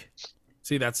drank.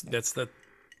 See, that's the,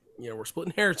 we're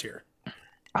splitting hairs here.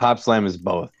 Hop Slam is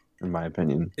both, in my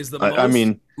opinion. Is the I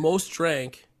mean, most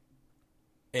drank,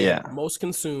 and Yeah. most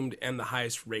consumed, and the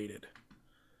highest rated.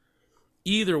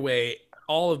 Either way,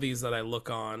 all of these that I look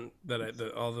on,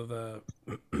 all of the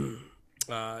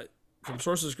from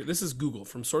sources. This is Google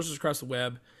from sources across the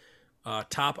web.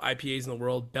 Top IPAs in the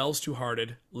world: Bell's Two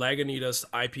Hearted, Lagunitas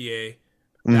IPA,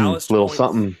 Ballast little Point,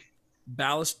 something.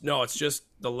 Ballast. No, it's just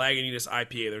the Lagunitas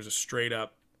IPA. There's a straight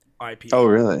up IPA. Oh,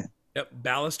 really? Yep.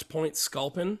 Ballast Point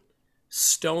Sculpin,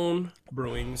 Stone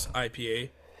Brewing's IPA,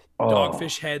 Oh.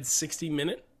 Dogfish Head 60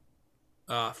 Minute,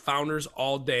 Founders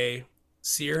All Day,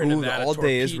 Sierra Ooh, the Nevada All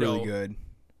Day is Torpedo, really good.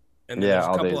 and then Yeah, there's a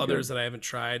All Day couple is others good. that I haven't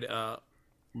tried.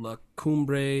 La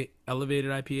Cumbre Elevated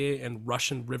IPA and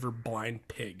Russian River Blind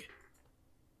Pig.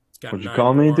 It's got What'd you 9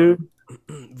 call me, more. dude?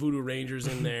 Voodoo Rangers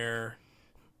in there.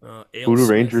 Ale Voodoo Smith.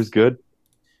 Ranger's good.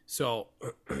 So,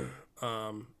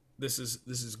 this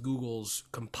is Google's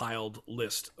compiled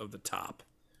list of the top.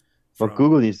 But From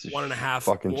Google needs to 1.5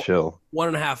 fucking chill.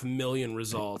 1.5 million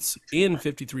results in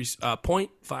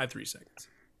 0.53 seconds.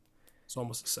 It's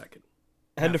almost a second.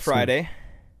 Head to Friday,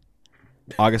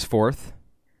 August 4th.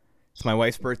 It's my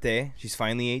wife's birthday. She's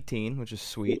finally 18, which is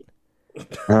sweet. Dude,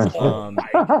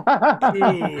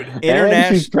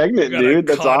 And she's pregnant, You gotta dude.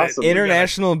 That's cut it. awesome.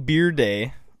 International Beer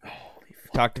Day.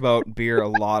 Talked about beer a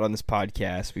lot on this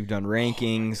podcast. We've done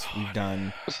rankings. We've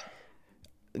done...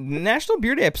 The National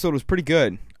Beer Day episode was pretty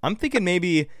good. I'm thinking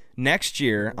maybe next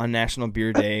year on National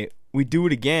Beer Day, we do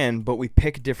it again, but we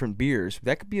pick different beers.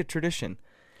 That could be a tradition.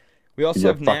 We also You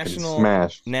have got fucking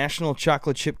smashed. National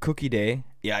Chocolate Chip Cookie Day.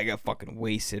 Yeah, I got fucking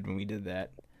wasted when we did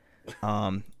that.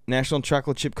 National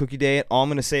Chocolate Chip Cookie Day. All I'm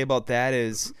going to say about that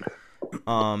is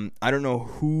I don't know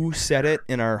who said it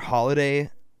in our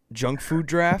holiday junk food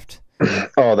draft,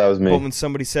 Oh, that was me. but when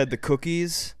somebody said the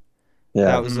cookies, Yeah,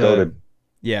 that was noted.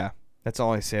 yeah, that's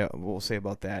all we'll say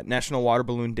about that. National Water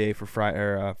Balloon Day for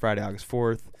Friday, August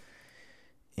 4th.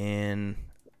 And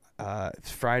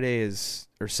Saturday is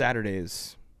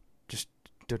just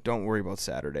don't worry about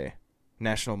Saturday.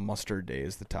 National Mustard Day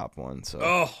is the top one. So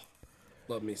oh,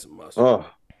 love me some mustard. Oh,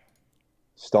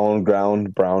 stone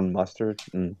ground brown mustard.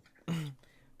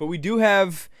 But we do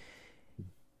have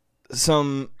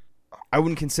some, I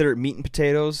wouldn't consider it meat and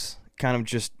potatoes, kind of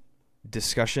just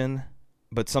discussion,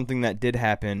 but something that did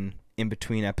happen in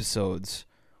between episodes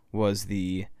was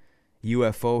the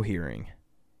UFO hearing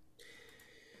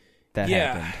that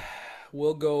happened.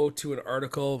 We'll go to an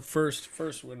article first.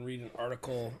 First, we're going to read an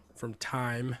article from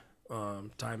Time,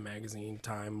 Time Magazine,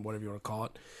 Time, whatever you want to call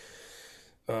it.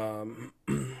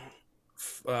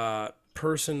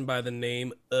 Person by the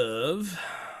name of,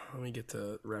 let me get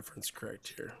the reference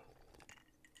correct here.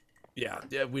 Yeah,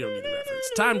 we don't need the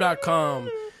reference. Time.com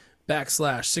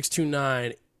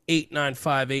 /629-8958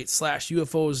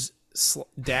 /UFOs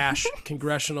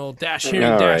congressional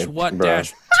hearing what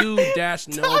dash 2 dash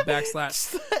no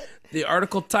 / The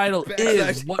article title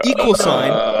is what equal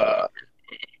sign.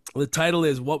 The title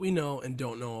is What We Know and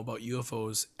Don't Know About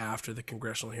UFOs After the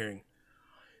Congressional Hearing.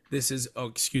 This is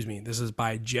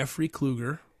by Jeffrey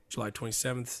Kluger, July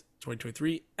 27th,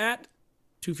 2023 at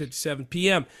 2:57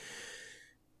 p.m.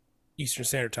 Eastern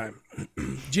Standard Time.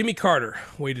 Jimmy Carter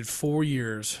waited 4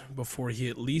 years before he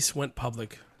at least went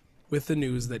public with the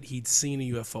news that he'd seen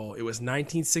a UFO. It was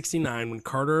 1969 when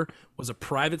Carter was a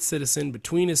private citizen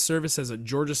between his service as a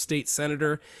Georgia state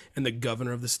senator and the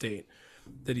governor of the state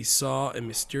that he saw a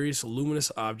mysterious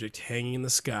luminous object hanging in the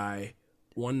sky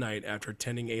one night after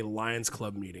attending a Lions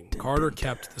Club meeting. Carter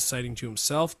kept the sighting to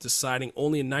himself, deciding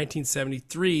only in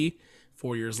 1973,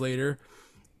 4 years later,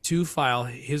 to file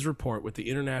his report with the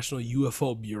International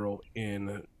UFO Bureau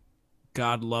in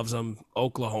God loves them,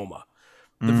 Oklahoma.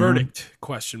 The verdict, ?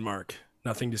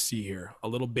 Nothing to see here. A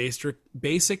little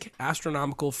basic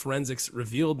astronomical forensics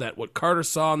revealed that what Carter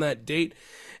saw on that date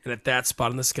and at that spot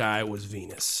in the sky was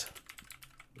Venus,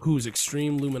 whose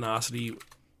extreme luminosity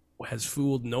has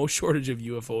fooled no shortage of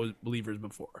UFO believers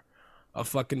before. A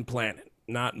fucking planet,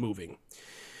 not moving.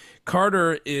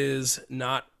 Carter is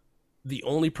not the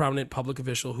only prominent public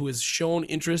official who has shown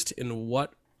interest in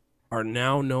what are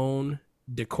now known,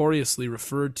 decorously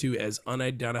referred to as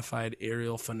unidentified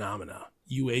aerial phenomena,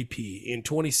 UAP. In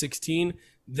 2016,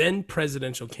 then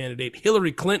presidential candidate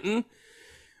Hillary Clinton,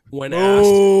 when asked,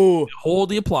 hold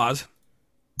the applause,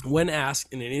 when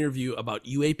asked in an interview about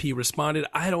UAP, responded,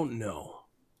 "I don't know.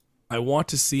 I want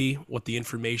to see what the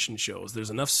information shows.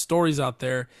 There's enough stories out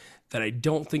there that I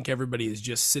don't think everybody is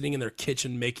just sitting in their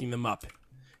kitchen making them up."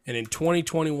 And in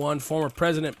 2021, former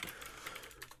President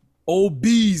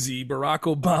Obeezy Barack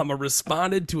Obama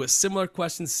responded to a similar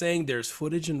question saying there's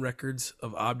footage and records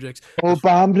of objects. There's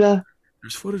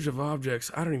footage of objects.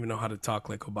 I don't even know how to talk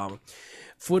like Obama.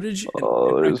 Footage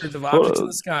and records of objects in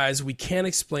the skies. We can't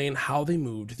explain how they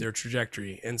moved, their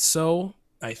trajectory. And so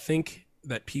I think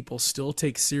that people still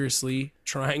take seriously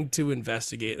trying to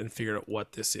investigate and figure out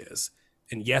what this is.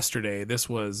 And yesterday, this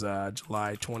was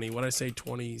July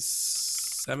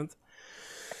 27th?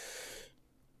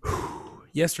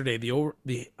 Yesterday,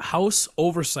 the House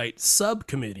Oversight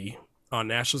Subcommittee on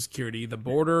National Security, the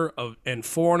Border and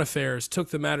Foreign Affairs took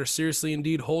the matter seriously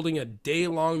indeed, holding a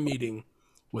day-long meeting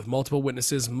with multiple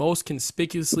witnesses, most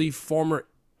conspicuously former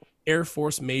Air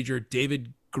Force Major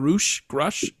David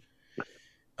Grush,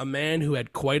 a man who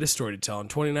had quite a story to tell. In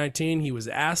 2019, he was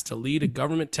asked to lead a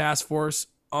government task force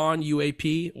on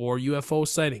UAP or UFO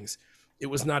sightings. It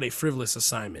was not a frivolous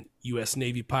assignment. U.S.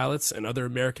 Navy pilots and other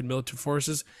American military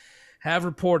forces have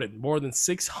reported more than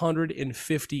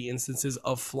 650 instances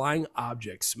of flying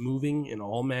objects moving in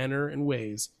all manner and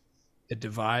ways that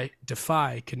defy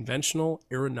conventional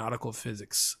aeronautical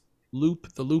physics.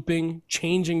 Looping,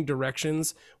 changing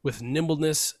directions with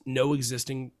nimbleness no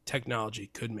existing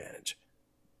technology could manage.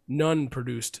 None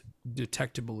produced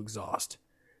detectable exhaust.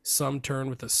 Some turn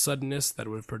with a suddenness that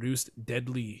would have produced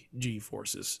deadly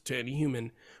G-forces to any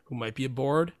human who might be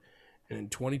aboard. And in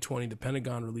 2020, the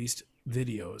Pentagon released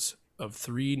videos of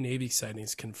 3 Navy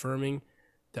sightings confirming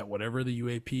that whatever the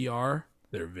UAP are,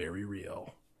 they're very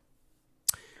real.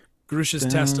 Grush's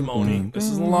testimony. This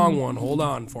is a long one. Hold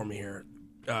on for me here.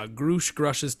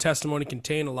 Grush's testimony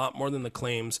contained a lot more than the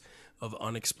claims of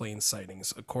unexplained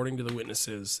sightings. According to the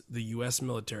witnesses, the U.S.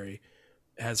 military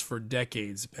has for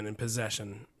decades been in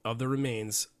possession of the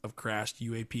remains of crashed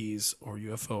UAPs or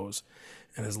UFOs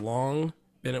and has long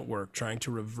been at work trying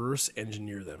to reverse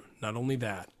engineer them. Not only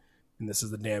that, and this is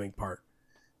the damning part,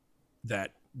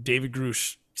 that David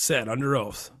Grush said under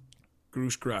oath,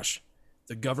 Grush,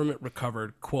 the government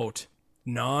recovered, quote,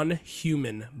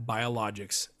 non-human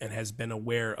biologics and has been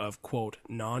aware of, quote,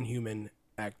 non-human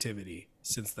activity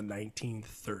since the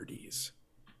 1930s.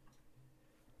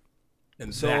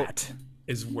 And so, that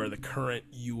is where the current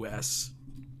U.S.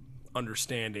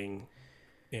 understanding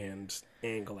and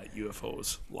angle at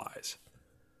UFOs lies.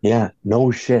 Yeah,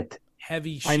 no shit.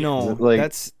 Heavy shit. I know.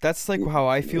 Like, that's like how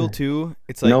I feel too.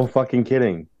 It's like no fucking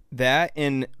kidding. that,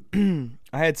 and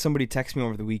I had somebody text me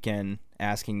over the weekend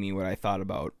asking me what I thought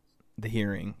about the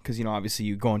hearing, because obviously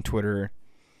you go on Twitter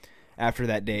after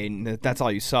that day, and that's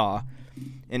all you saw,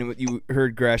 and you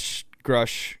heard Grush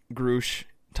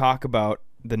talk about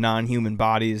the non-human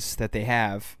bodies that they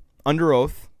have under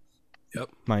oath. Yep,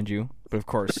 mind you, but of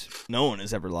course, no one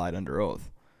has ever lied under oath.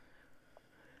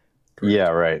 Yeah,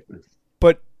 right.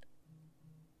 But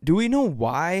do we know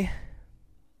why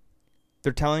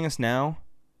they're telling us now?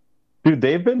 Dude,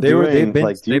 they've been They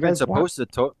were supposed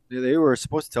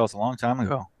to tell us a long time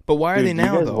ago. But why are they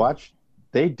now, you guys though?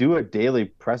 They do a daily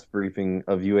press briefing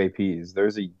of UAPs.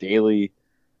 There's a daily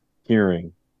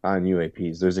hearing on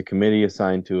UAPs. There's a committee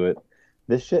assigned to it.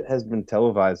 This shit has been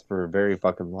televised for a very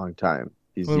fucking long time.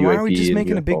 Well, why are we just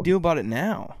making a big deal about it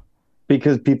now?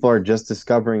 Because people are just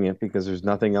discovering it because there's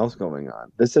nothing else going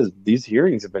on. These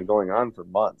hearings have been going on for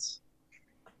months.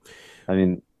 I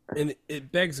mean, and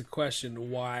it begs the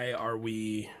question: why are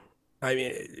we? I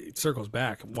mean, it circles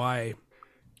back. Why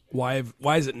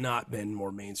has it not been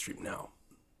more mainstream now?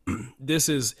 This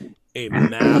is a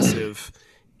massive,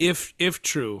 if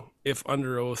true, if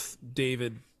under oath,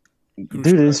 David.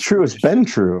 Dude, it's true. It's been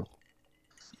true.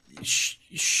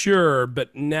 Sure,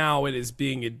 but now it is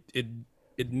being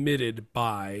admitted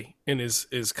by and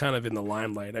is kind of in the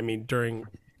limelight. I mean, during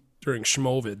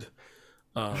Schmovid,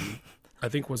 I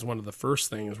think was one of the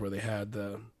first things where they had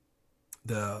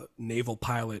the naval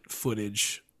pilot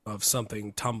footage of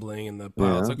something tumbling, and the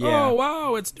pilot's oh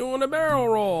wow, it's doing a barrel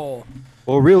roll.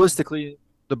 Well, realistically,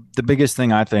 the biggest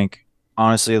thing I think,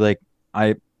 honestly, like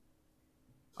I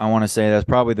want to say that's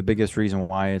probably the biggest reason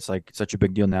why it's like such a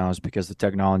big deal now is because the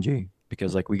technology.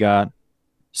 Because like we got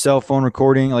cell phone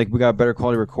recording, like we got better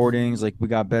quality recordings, like we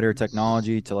got better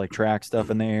technology to like track stuff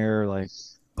in the air, like.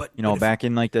 But back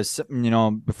in like this,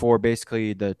 before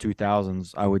basically the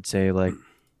 2000s, I would say like,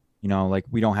 like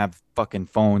we don't have fucking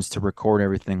phones to record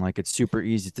everything. Like it's super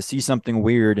easy to see something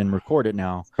weird and record it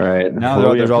now. Right.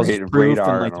 Now there's all this proof,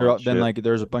 and like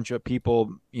there's a bunch of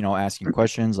people, asking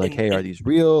questions like, hey, are these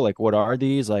real? Like, what are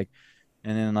these? Like,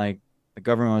 and then like the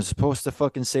government was supposed to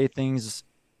fucking say things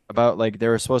about like they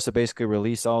were supposed to basically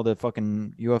release all the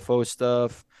fucking UFO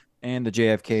stuff and the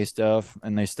JFK stuff,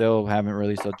 and they still haven't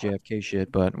released that JFK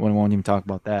shit, but we won't even talk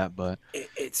about that. But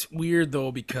it's weird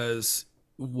though, because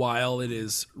while it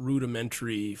is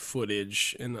rudimentary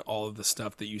footage and all of the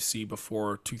stuff that you see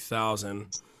before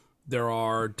 2000, there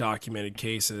are documented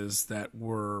cases that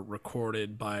were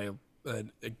recorded by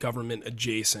a government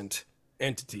adjacent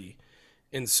entity.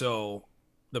 And so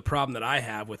the problem that I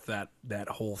have with that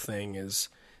whole thing is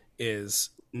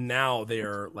now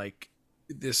they're like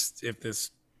if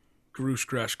this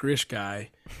Grish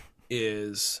guy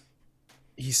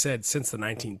he said since the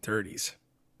 1930s.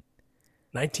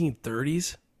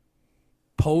 1930s?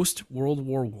 Post World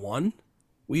War I?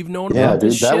 We've known about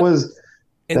this shit.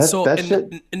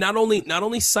 And not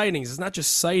only sightings, it's not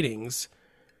just sightings.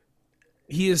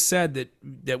 He has said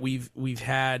that we've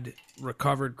had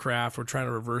recovered craft, we're trying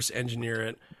to reverse engineer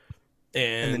it.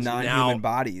 And the non-human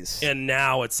bodies. And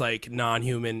now it's like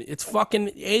non-human. It's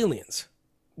fucking aliens.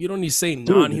 You don't need to say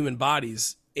non-human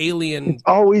bodies. Alien. It's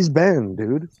always been,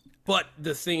 dude. But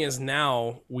the thing is,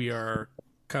 now we are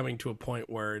coming to a point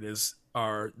where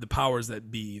the powers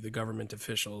that be, the government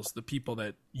officials, the people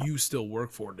that you still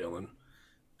work for, Dylan,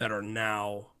 that are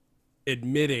now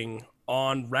admitting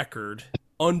on record,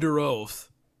 under oath,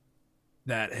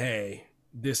 that hey,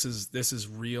 this is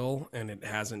real, and it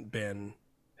hasn't been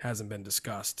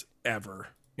discussed ever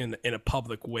in a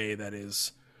public way that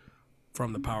is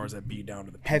from the powers that be down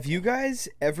to the people. Have you guys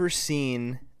ever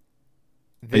seen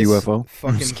this UFO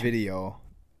fucking video?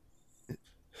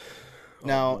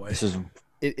 Now, this is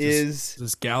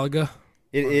this Galaga?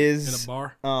 It is in a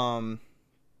bar. Kind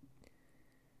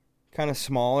of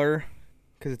smaller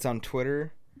because it's on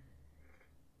Twitter.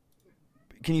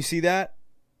 Can you see that?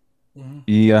 Mm-hmm.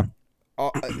 Yeah.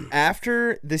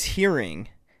 After this hearing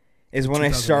is when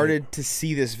I started to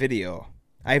see this video.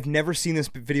 I've never seen this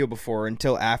video before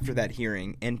until after that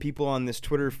hearing, and people on this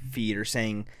Twitter feed are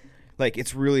saying, like,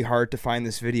 it's really hard to find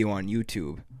this video on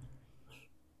YouTube.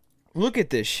 Look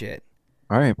at this shit.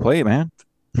 All right, play it, man.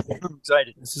 I'm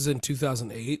excited. This is in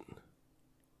 2008.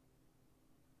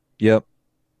 Yep.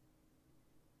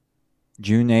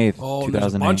 June 8th, Oh,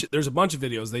 2008. there's a bunch of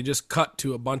videos. They just cut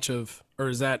to a bunch of, or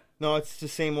is that? No, it's the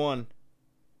same one.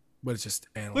 But it's just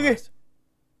analyzed. Look at.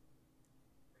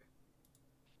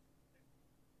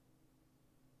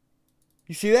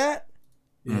 You see that?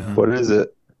 Yeah. What is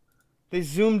it? They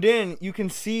zoomed in. You can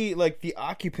see like the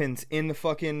occupants in the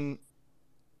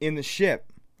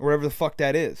ship or whatever the fuck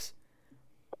that is.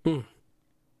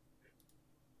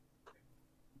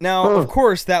 Now, of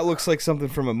course, that looks like something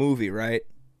from a movie, right?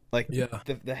 Like Yeah.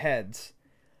 the heads.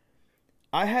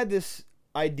 I had this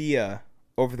idea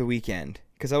over the weekend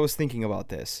because I was thinking about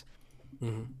this.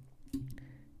 Mhm.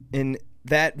 In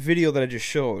that video that I just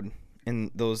showed,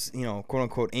 and those, quote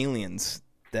unquote aliens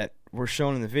that were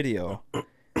shown in the video,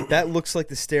 that looks like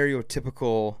the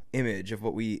stereotypical image of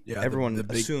what everyone the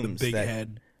big, assumes the big that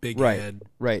head, big right, head.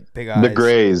 right, big eyes. The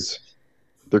Greys.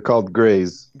 They're called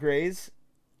Greys. Grays.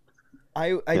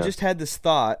 I Yeah. just had this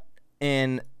thought,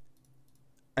 and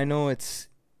I know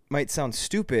might sound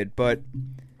stupid, but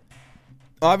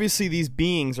obviously these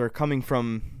beings are coming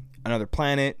from another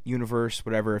planet, universe,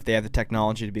 whatever, if they have the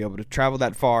technology to be able to travel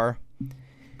that far.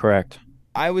 Correct.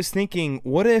 I was thinking,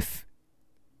 what if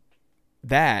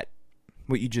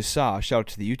what you just saw, shout out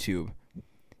to the YouTube,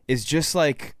 is just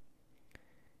like,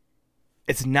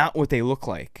 it's not what they look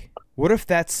like. What if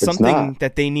that's something not.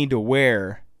 that they need to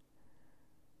wear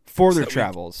for So their that we-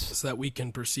 travels? So that we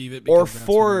can perceive it. Or because that's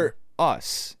for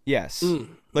us, yes. Mm.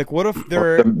 Like, what if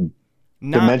they're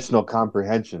not... Dimensional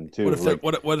comprehension too. What if they're,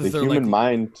 Like, what if the they're human like?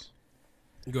 mind?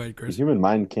 Go ahead, The Chris. human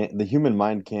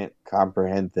mind can't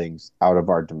comprehend things out of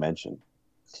our dimension.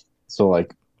 So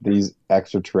like these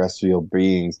extraterrestrial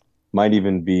beings might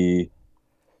even be,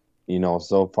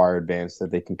 so far advanced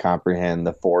that they can comprehend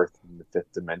the fourth and the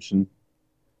fifth dimension.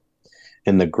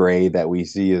 And the gray that we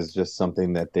see is just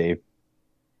something that they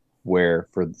wear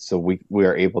so we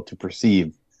are able to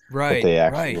perceive Right, what they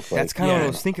actually right. look like. That's kind of what I Yeah.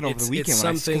 was thinking over It's- the it's weekend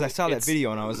because something- I saw that it's-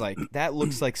 video and I was like, that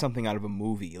looks like something out of a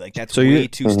movie. Like, that's So way you-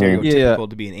 too Mhm. stereotypical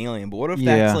to be an alien. But what if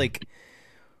Yeah. that's like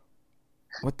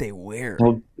what they wear?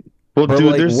 Well, But, dude,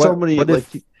 like, there's so what- many But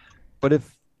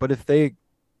like if they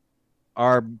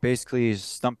are basically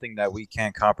something that we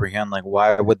can't comprehend, like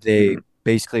why would they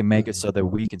basically make it so that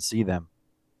we can see them?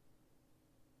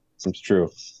 it's true.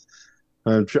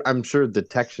 I'm sure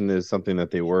detection is something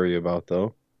that they worry about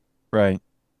though. Right.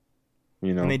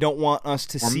 And they don't want us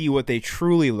to see what they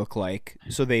truly look like.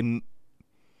 So they, you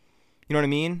know what I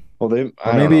mean? Well, they Or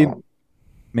I don't maybe know.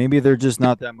 maybe they're just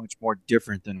not that much more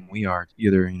different than we are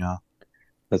either.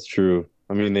 That's true.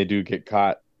 I mean, they do get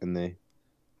caught and they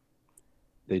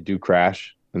do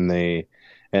crash and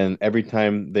every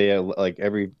time they like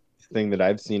everything that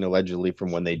I've seen allegedly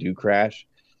from when they do crash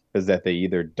is that they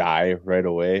either die right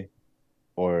away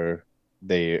or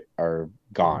they are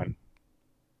gone.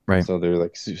 Right. So they're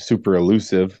like super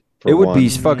elusive. For It would one, be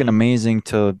fucking amazing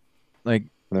to like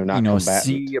they're not combatant.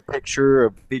 see a picture,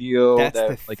 a video That's that,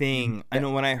 the like, thing. I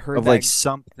know when I heard of that. like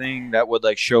something that would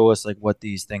like show us like what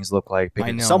these things look like.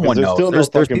 Because know. someone 'Cause there's knows. still no There's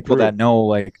fucking people that proof. know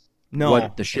like no,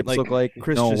 what the ships look like,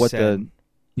 Chris know just what said, the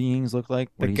beings look like.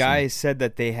 What the do you say? guy said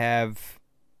that they have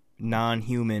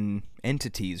non-human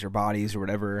entities or bodies or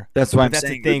whatever. That's what But I'm that's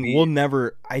saying. the thing. It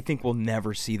would I think we'll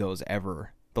never see those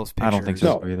ever. Those pictures. I don't think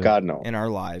so. No, either. God no. In our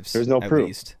lives. There's no at proof.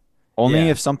 least. Only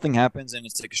Yeah. if something happens and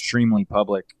it's extremely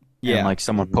public. Yeah. And like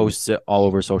someone Mhm. posts it all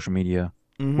over social media,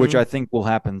 Mhm. which I think will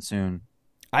happen soon.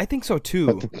 I think so too.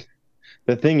 But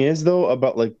the thing is though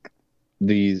about like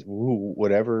these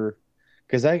whatever,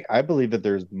 because I believe that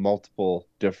there's multiple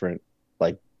different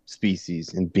like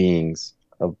species and beings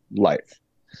of life,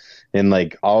 and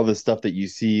like all the stuff that you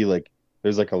see, like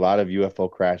there's like a lot of UFO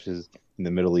crashes in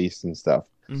the Middle East and stuff.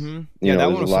 Mm-hmm. You Yeah, know, that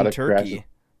there's one was a lot from of Turkey. crashes.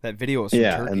 That video was from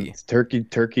Yeah, Turkey.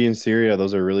 and Turkey and Syria,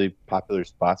 those are really popular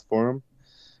spots for them.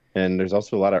 And there's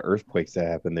also a lot of earthquakes that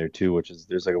happen there too, which is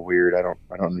there's like a weird I don't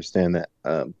understand that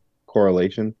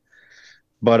correlation.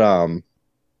 But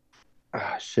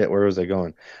shit, where was I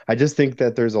going? I just think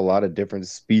that there's a lot of different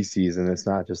species, and it's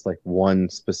not just like one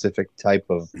specific type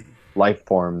of life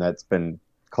form that's been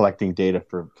collecting data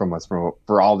from us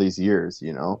for all these years.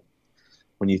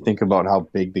 When you think about how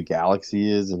big the galaxy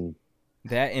is, and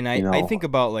That and I, you I know. think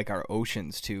about like our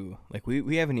oceans too. Like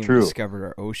we haven't even True. discovered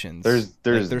our oceans. There's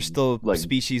Like, there's still like,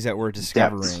 species that we're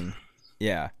discovering.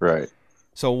 Yeah. right.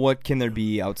 So what can there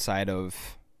be outside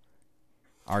of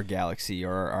our galaxy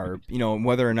or our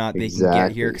whether or not they can get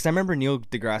Exactly. here? Because I remember Neil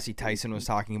deGrasse Tyson was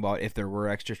talking about if there were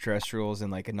extraterrestrials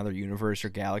in like another universe or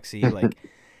galaxy, like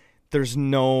there's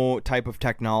no type of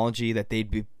technology that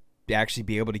they'd actually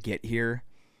be able to get here.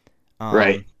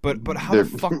 Right. But how They're-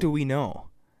 the fuck do we know?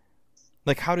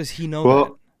 Like, how does he know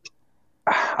Well,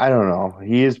 I don't know.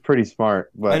 He is pretty smart,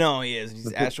 that? but I know he is. He's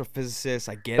an astrophysicist.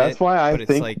 I get that's it. why I but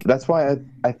it's think like, that's why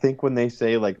I think when they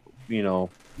say like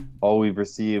oh, we've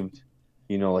received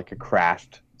like a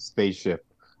crashed spaceship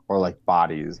or like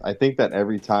bodies, I think that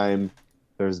every time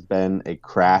there's been a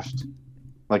crashed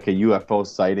like a UFO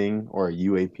sighting or a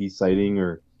UAP sighting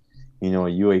or a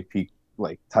UAP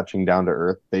like touching down to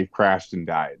Earth, they've crashed and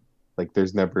died. Like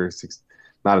there's never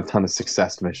not a ton of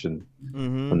success mission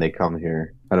when they come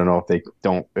here. I don't know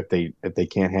if they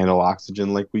can't handle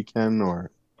oxygen like we can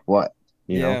or what,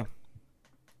 you know?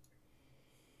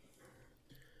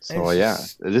 So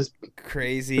It's it is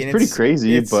crazy. It's and pretty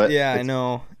crazy, but yeah, I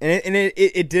know. And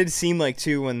it did seem like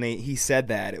too when he said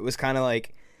that, it was kind of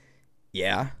like,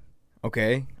 yeah,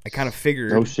 okay. I kind of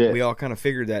figured. No shit. We all kind of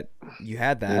figured that you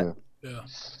had that. Yeah.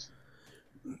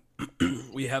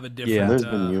 We have a Yeah.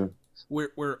 different.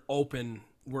 We're open.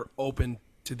 We're open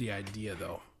to the idea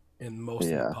though, and most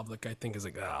of the public I think is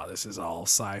like, this is all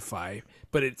sci-fi.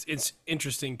 But it's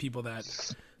interesting. People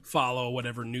that follow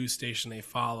whatever news station they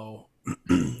follow,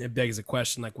 it begs a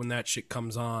question like when that shit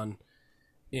comes on,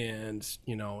 and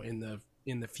you know in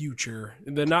the future,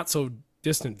 the not so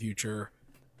distant future.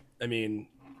 I mean,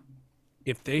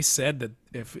 if they said that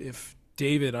if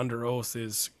David under oath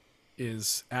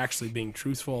is actually being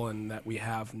truthful and that we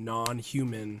have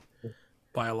non-human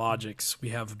biologics, we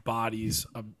have bodies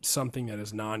of something that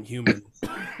is non-human.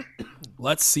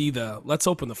 Let's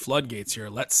open the floodgates here.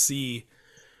 Let's see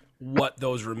what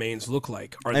those remains look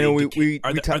like. When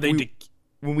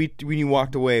you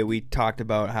walked away, we talked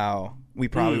about how we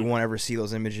probably won't ever see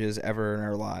those images ever in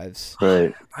our lives.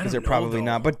 Right. Because they're probably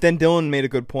not. But then Dylan made a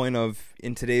good point of,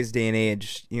 in today's day and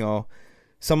age, you know,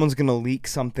 someone's going to leak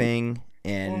something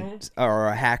or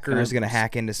a hacker is going to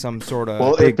hack into some sort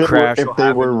of big crash. If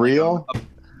they were real,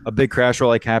 a big crash will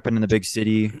like happen in the big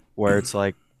city where it's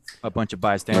like a bunch of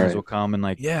bystanders will come and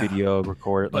like video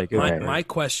record it. But my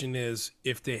question is,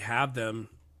 if they have them,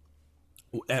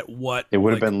 at what it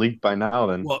would have been leaked by now.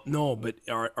 Then well, no, but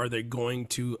are they going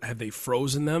to have they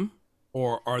frozen them,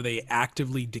 or are they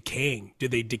actively decaying? Do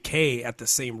they decay at the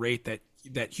same rate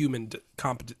that human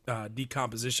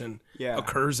decomposition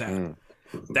occurs at?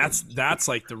 That's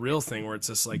like the real thing, where it's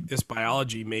just like this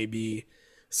biology may be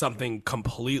something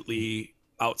completely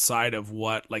outside of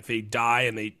what, like they die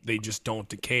and they just don't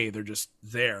decay, they're just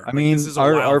there. I mean,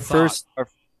 our first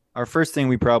thing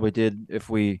we probably did, if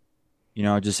we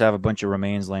just have a bunch of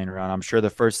remains laying around, I'm sure the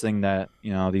first thing that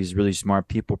these really smart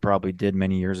people probably did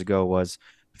many years ago was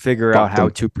figure out how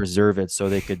to preserve it so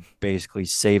they could basically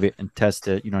save it and test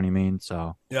it, you know what I mean?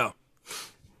 So yeah,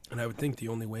 and I would think the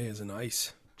only way is in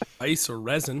ice or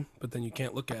resin, but then you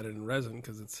can't look at it in resin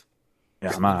because it's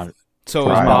I'm not. So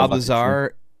is Bob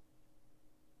Lazar?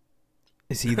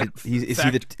 Is he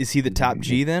the top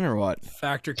G then, or what?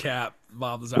 Factor cap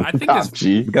Bob Lazar. I think top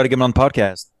G. We got to get him on the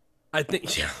podcast. I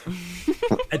think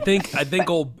I think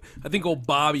old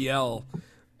Bobby L.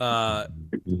 I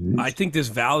think this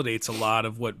validates a lot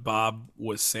of what Bob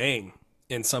was saying,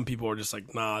 and some people are just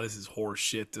like, "Nah, this is horse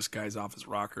shit. This guy's off his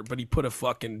rocker." But he put a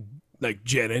fucking like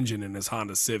jet engine in his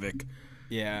Honda Civic.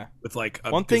 Yeah, with like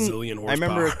a one thing gazillion horsepower. I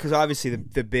remember because obviously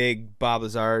the big Bob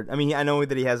Lazar. I mean, I know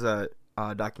that he has a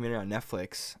documentary on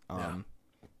Netflix.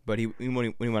 But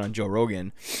when he went on Joe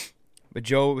Rogan, but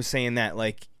Joe was saying that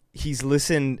like he's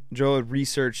listened. Joe had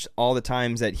researched all the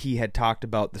times that he had talked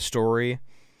about the story.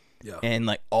 Yeah, and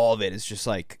like all of it is just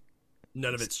like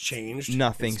none of it's changed.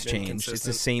 Nothing's changed. It's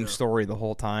the same story the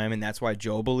whole time, and that's why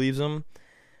Joe believes him.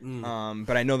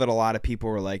 But I know that a lot of people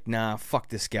were like, "Nah, fuck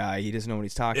this guy. He doesn't know what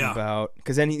he's talking about."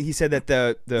 Because then he said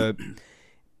that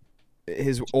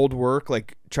his old work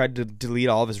like tried to delete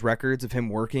all of his records of him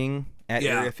working at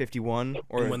Area 51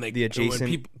 or the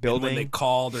adjacent building. When they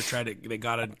called or they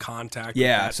got in contact.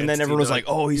 Yeah, so then everyone was like,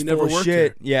 "Oh, he's full of shit."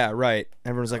 Here. Yeah, right.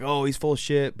 Everyone was like, "Oh, he's full of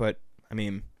shit." But I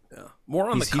mean, more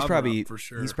on the cover probably for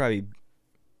sure. He's probably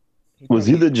was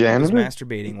he the janitor? He was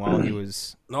masturbating while he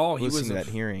was listening to that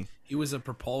hearing. He was a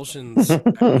propulsions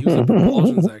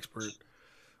expert,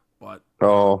 but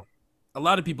a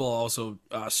lot of people also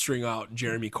string out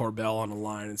Jeremy Corbell on the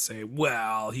line and say,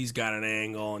 "Well, he's got an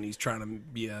angle and he's trying to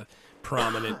be a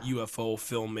prominent UFO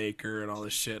filmmaker and all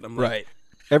this shit." I'm like, right.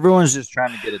 Everyone's just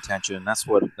trying to get attention. That's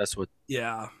what.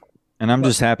 Yeah. And I'm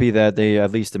just happy that they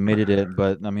at least admitted it.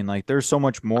 But I mean, like, there's so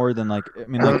much more than like.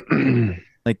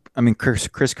 I mean, Chris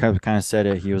kind of said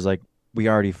it. He was like, "We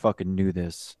already fucking knew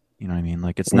this." You know what I mean?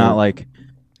 Like, it's not like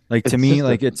to me,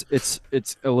 like it's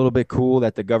a little bit cool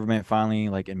that the government finally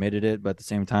like admitted it, but at the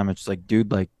same time, it's like,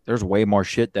 dude, like, there's way more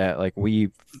shit that like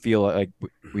we feel like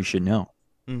we should know.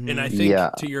 And I think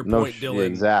to your point, Dylan,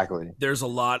 exactly. There's a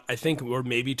lot. I think we're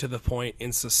maybe to the point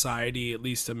in society, at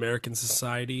least American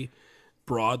society,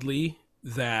 broadly,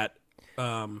 that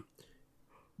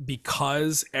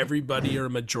because everybody or a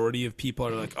majority of people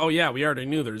are like, "Oh yeah, we already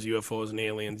knew there's UFOs and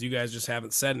aliens. You guys just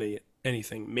haven't said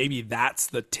anything." Maybe that's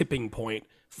the tipping point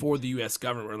for the U.S.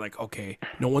 government. We're like, okay,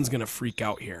 no one's gonna freak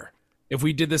out here. If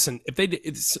we did this, and if they did,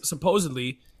 it's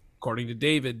supposedly, according to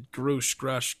David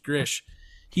Grush,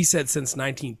 He said since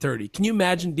 1930. Can you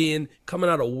imagine coming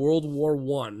out of World War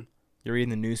I? You're reading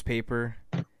the newspaper.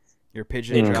 Your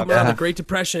pigeon drops. Coming out of the Great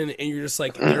Depression, and you're just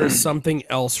like, there is something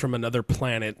else from another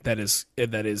planet that is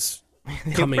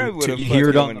coming to you. hear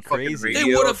it on the crazy. fucking They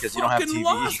radio would have 'cause you don't have fucking TV.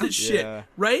 lost this shit, Yeah.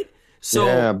 right? So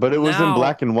yeah, but it was in now-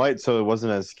 black and white, so it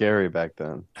wasn't as scary back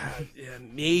then. Yeah,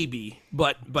 maybe,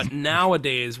 but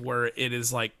nowadays, where it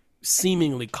is like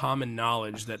seemingly common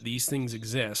knowledge that these things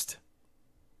exist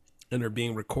and are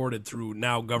being recorded through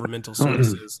now governmental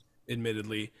sources,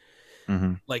 admittedly,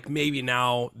 like maybe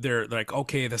now they're like,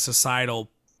 okay, the societal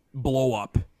blow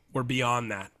up. We're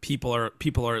beyond that. People are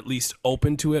at least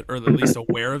open to it, or at least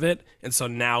aware of it, and so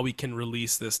now we can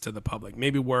release this to the public.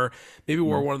 Maybe we're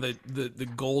one of the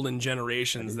golden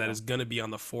generations that is going to be on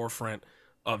the forefront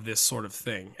of this sort of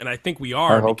thing, and I think we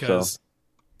are, I hope because so.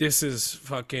 this is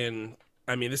fucking.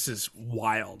 I mean, this is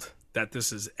wild that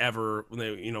this is ever.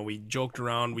 You know, we joked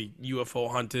around, we UFO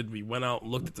hunted, we went out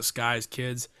and looked at the sky as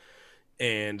kids,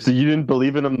 and So you didn't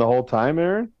believe in him the whole time,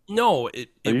 Aaron? no, it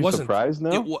Are you wasn't. surprised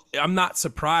now? I'm not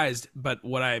surprised, but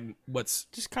what's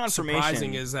Just confirmation.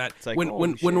 surprising is that It's like, when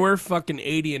holy shit. we're fucking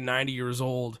 80 and 90 years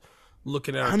old,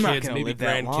 looking at our I'm not kids, gonna maybe live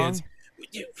that grandkids. I'm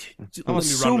Let me run with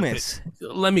assumist.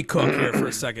 it. Let me cook here for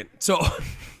a second. So,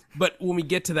 but when we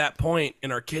get to that point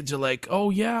and our kids are like, "Oh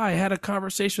yeah, I had a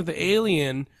conversation with the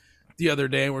alien the other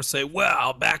day," and we're saying,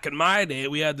 "Well, back in my day,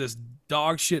 we had this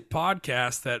dog shit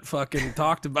podcast that fucking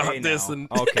talked about Hey, this." now.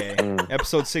 And Okay,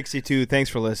 episode 62. Thanks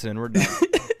for listening. We're done.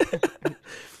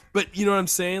 but you know what I'm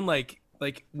saying? Like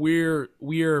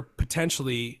we're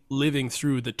potentially living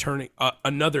through the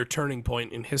another turning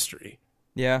point in history.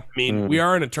 Yeah. I mean, we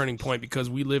are in a turning point because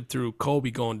we lived through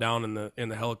Kobe going down in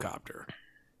the helicopter.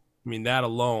 I mean, that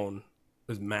alone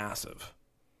was massive.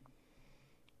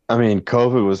 I mean,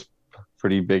 COVID was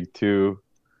pretty big too.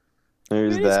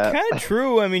 There's It's that. kind of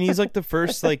true. I mean, he's like the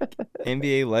first like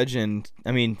NBA legend.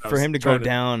 I mean, I for was him to go trying to-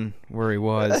 down where he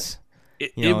was,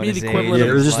 It, You know, it'd be at the his equivalent age, Yeah,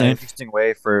 of it was just an life. interesting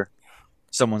way for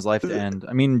someone's life to end.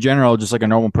 I mean, in general, just like a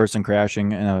normal person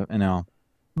crashing in a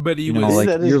But he you know, was like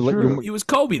That is true. he was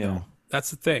Kobe Yeah. though. That's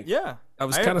the thing. yeah. I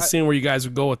was I- kind of I- seeing where you guys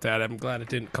would go with that. I'm glad it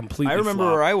didn't completely. I remember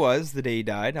flop. where I was the day he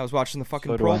died. I was watching the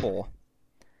fucking So do Pro I. Bowl,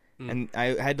 Mm. and I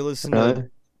had to listen Really? to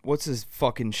what's his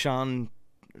fucking Sean,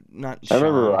 not I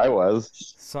remember Sean, where I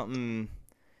was. some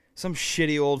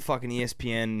shitty old fucking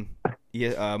ESPN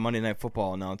Monday Night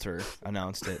Football announcer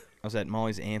announced it. I was at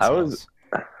Molly's aunt's I was-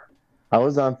 house. I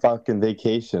was on fucking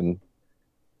vacation,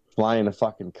 flying a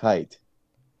fucking kite,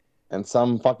 and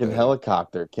some fucking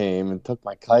helicopter came and took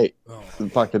my kite. Oh,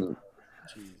 And fucking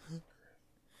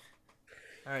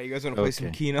All right, you guys want to play some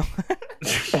Okay.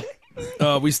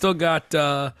 Keno? we still got.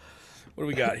 What do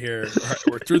we got here? All right,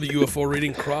 we're through the UFO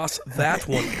reading. Cross that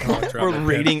one. Oh, I dropped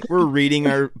my pen. We're reading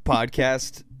our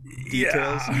podcast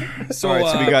details. So, All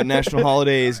right, so we got national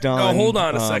holidays done. hold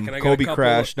on a second. I got a Kobe couple-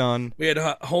 crash done. We had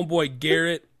homeboy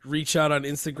Garrett reach out on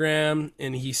Instagram,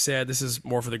 and he said, this is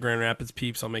more for the Grand Rapids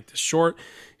peeps. I'll make this short.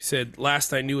 He said,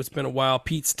 last I knew, it's been a while.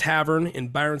 Pete's Tavern in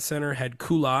Byron Center had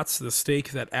culottes, the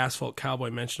steak that Asphalt Cowboy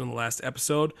mentioned in the last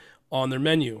episode, on their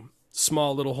menu.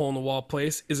 Small little hole-in-the-wall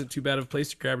place. Isn't too bad of a place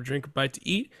to grab a drink, a bite to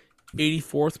eat.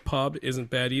 84th Pub isn't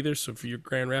bad either. So for your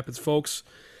Grand Rapids folks,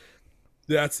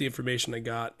 that's the information I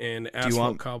got. And Asphalt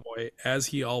want- Cowboy, as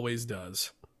he always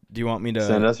does. Do you want me to?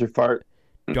 send us your fart.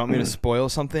 Do you want me to spoil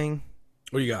something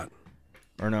What do you got?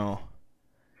 or no?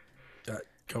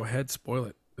 Go ahead, spoil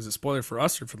it. Is it spoiler for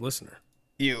us or for the listener?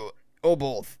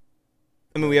 Both.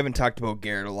 I mean, we haven't talked about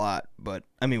Garrett a lot, but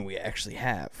I mean, we actually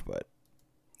have. But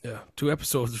Yeah, 2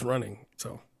 episodes running.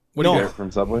 So what do No. you Garrett got?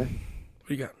 from Subway. What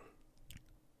do you got?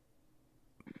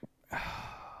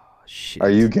 shit, Are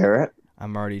you Garrett?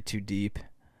 I'm already too deep.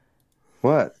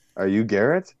 What? Are you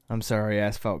Garrett? I'm sorry,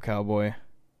 Asphalt Cowboy.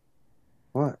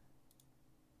 What?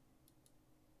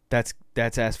 That's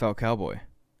Asphalt Cowboy.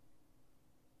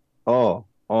 Oh,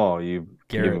 you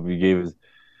Garrett. You gave us.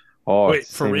 Oh, Wait, it's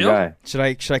the for same real? Guy.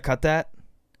 Should I cut that?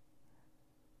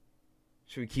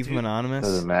 Should we keep him anonymous?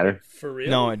 Doesn't matter. For real?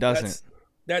 No, it doesn't.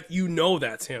 That's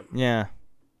that's him. Yeah,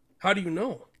 How do you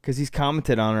know? because he's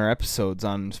commented on our episodes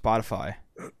on Spotify,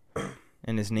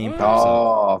 and his name pops up.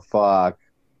 Oh, fuck.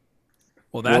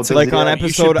 Well, Well, that's does Like he- on you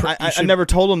episode, should pr- I, you I should- never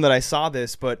told him that I saw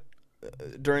this, but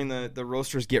during the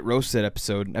Roasters Get Roasted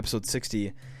episode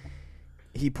 60,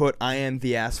 he put, "I am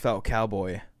the Asphalt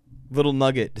Cowboy." Little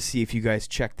nugget to see if you guys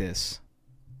check this.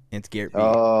 And it's Garrett B.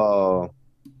 Oh,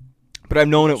 But I've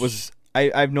known it was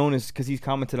I've known this because he's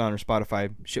commented on our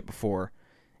Spotify shit before,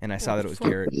 and I saw that it was fuck.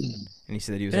 Garrett, and he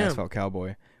said that he was Damn. Asphalt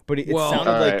Cowboy. But it Well,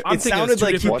 sounded all like right. I'm it thinking sounded it's two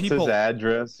like different What's people. his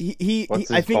address? he What's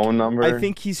his I think phone number? I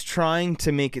think he's trying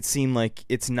to make it seem like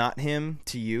it's not him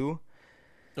to you.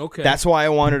 Okay. That's why I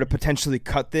wanted to potentially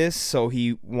cut this, so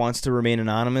he wants to remain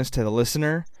anonymous to the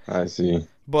listener. I see.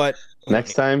 But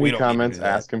Next time we he don't need to comments, do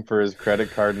that. ask him for his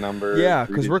credit card number. Yeah,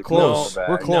 'cause we're close.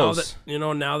 We're close.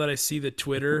 Now that I see the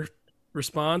Twitter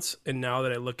response, and now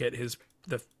that I look at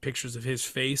the pictures of his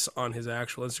face on his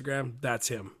actual Instagram, that's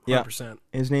him. 100%.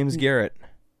 his name is Garrett.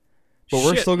 But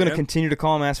we're Shit, still going to man. continue to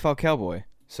call him Asphalt Cowboy.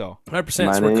 So 100%.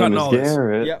 My So we're name cutting is all this.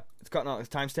 Garrett. yeah, it's cutting out. It's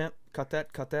timestamp. Cut that.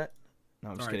 No,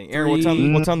 I'm just All right, kidding.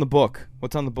 Aaron, what's on the book?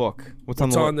 What's on the book? What's on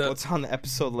the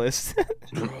episode list?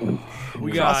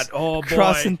 We got, oh boy,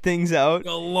 crossing things out.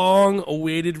 a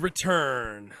long-awaited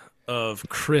return of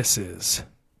Chris's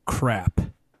crap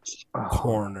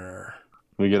corner.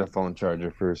 We get a phone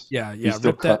charger first. Yeah, We yeah.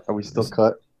 still cut? Are we still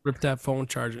cut? Rip that phone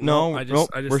charger. No, I nope,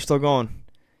 just we're still going.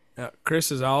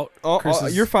 Chris is out. Oh, Chris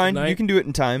is you're fine. tonight. You can do it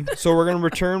in time. So we're gonna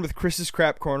return with Chris's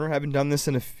crap corner. Haven't done this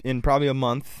in probably a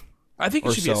month. I think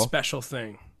or it should be a so. special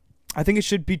thing. I think it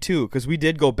should be too, because we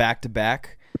did go back to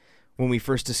back when we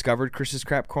first discovered Chris's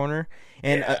crap corner.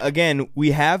 And again,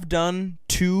 we have done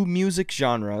 2 music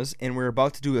genres, and we're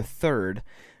about to do a third.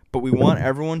 But we want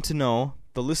everyone to know,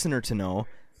 the listener to know,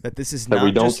 that this is That not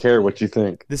we don't just care what you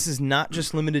think. this is not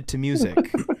just limited to music.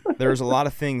 There's a lot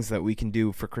of things that we can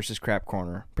do for Chris's crap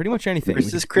corner. Pretty much anything. We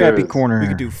Chris's could- crappy we corner. We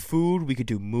could do food. We could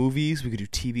do movies. We could do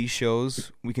TV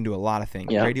shows. We can do a lot of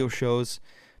things. Yeah. Radio shows,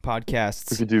 podcasts.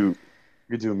 We could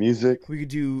do music. We could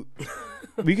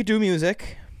do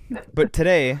music. But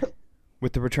today,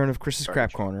 with the return of Chris's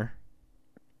crap corner,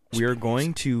 we are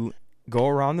going to go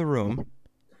around the room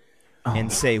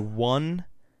and say one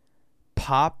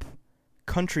pop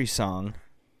country song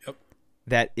Yep.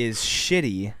 that is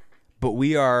shitty, but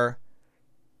we are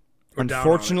We're down on it.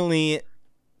 unfortunately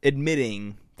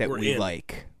admitting that We're we in.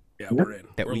 like, Yeah, we're in.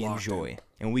 that We're we locked in. enjoy.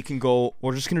 And we can go,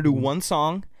 we're just going to do one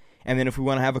song, and then if we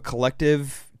want to have a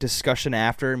collective discussion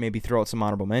after, maybe throw out some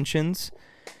honorable mentions.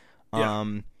 Yeah.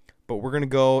 But we're going to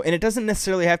go, and it doesn't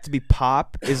necessarily have to be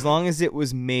pop, as long as it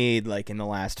was made like in the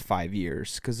last 5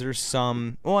 years. Because there's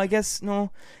some, well, I guess,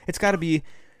 no, it's got to be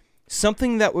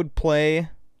something that would play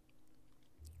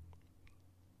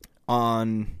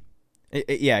on,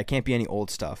 it can't be any old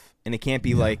stuff. And it can't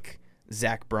be like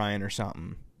Zach Bryan or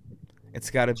something. It's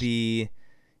got to be,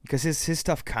 because his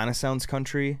stuff kind of sounds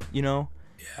country, you know?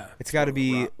 Yeah. It's got to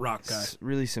be rock guy.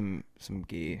 really some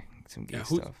gay Yeah,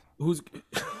 stuff. who's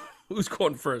who's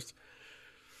going first?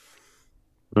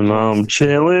 And I'm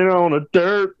chilling on a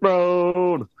dirt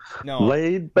road, No,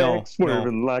 laid back,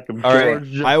 swerving like a All right.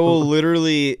 Georgia. I will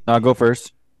literally. I'll go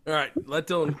first. All right, let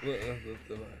Dylan.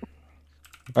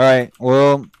 All right.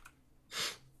 Well,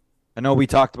 I know we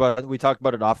talked about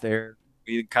it off the air.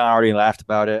 We kind of already laughed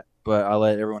about it, but I'll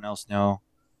let everyone else know.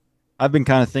 I've been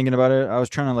kind of thinking about it. I was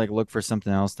trying to look for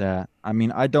something else that, I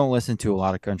mean, I don't listen to a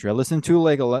lot of country. I listen to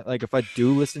like if I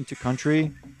do listen to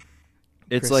country,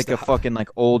 it's Chris, like a stop. fucking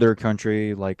older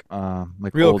country, like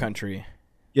Real old, country.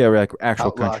 yeah, like actual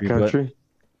Outlaw country.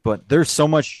 But there's so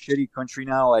much shitty country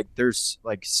now. Like there's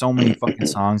so many fucking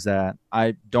songs that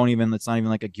I don't even. It's not even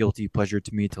like a guilty pleasure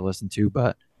to me to listen to.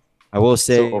 But I will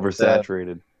say So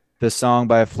oversaturated. the song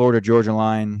by Florida Georgia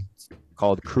Line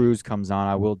called "Cruise" comes on.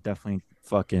 I will definitely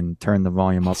fucking turn the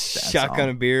volume up. To that Shotgun song.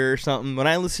 a beer or something. When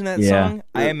I listen to that Yeah. song,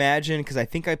 I imagine, because I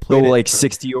think I Go played it.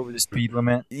 60 over the speed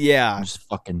limit. Yeah, I'm just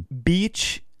fucking.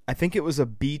 beach. I think it was a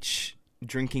beach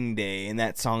drinking day, and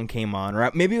that song came on. Or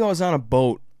maybe I was on a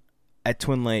boat at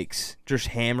Twin Lakes, just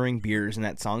hammering beers, and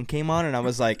that song came on, and I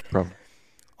was like, Probably.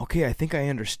 okay, I think I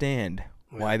understand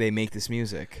why they make this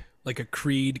music. Like a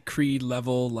Creed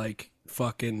level, like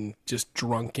fucking just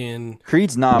drunken.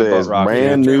 Creed's not There's butt rock.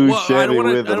 brand new Well, I Chevy don't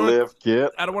wanna- with I a don't- lift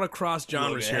kit. I don't want to cross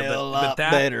genres here, Hell, but lot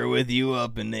that better with you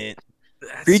up in it.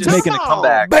 that's Creed's just- making a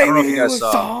comeback. I don't know if you guys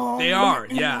saw. They are,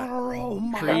 yeah.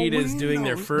 Creed is doing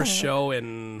their first show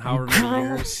in however many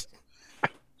years.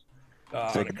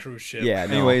 On a cruise ship. Yeah.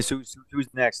 No. Anyways, who's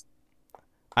next?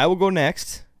 I will go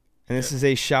next, and this is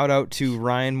a shout out to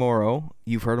Ryan Morrow.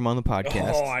 You've heard him on the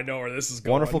podcast. Oh, I know where this is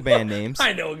going. Wonderful band names.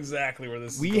 I know exactly where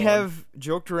this is We going. have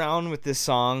joked around with this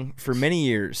song for many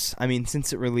years. I mean,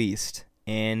 since it released.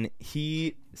 And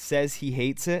he says he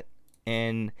hates it.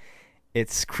 And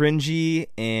it's cringy.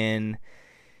 And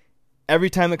every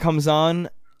time it comes on,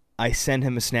 I send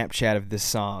him a Snapchat of this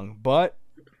song. But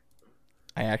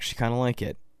I actually kind of like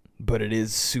it. But it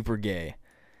is super gay.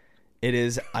 It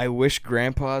is I Wish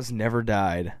Grandpa's Never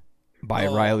Died by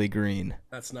Oh. Riley Green.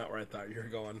 That's not where I thought you were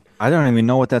going. I don't even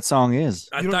know what that song is.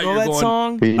 I You don't thought know you were that going.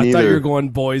 song? Me I thought you neither. were going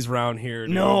boys round here.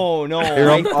 Dude. No, Here,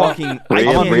 I I'm- fucking I Red,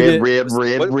 can't- red, red,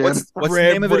 red, red. What's the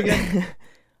name of it again?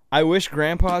 I Wish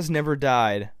Grandpa's Never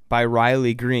Died by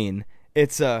Riley Green.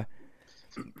 It's the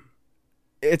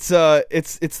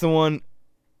one.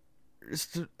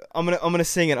 I'm gonna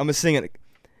sing it. I'm gonna sing it.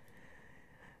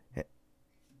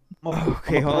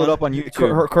 Okay, I'm hold pull on. it up on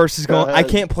YouTube. Her course is going. I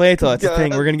God. can't play it though. That's the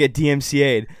thing. God. We're gonna get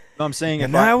DMCA'd. No, I'm saying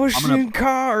And if I was I'm gonna, in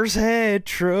cars had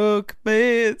truck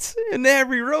beds, and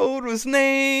every road was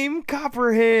named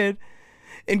Copperhead,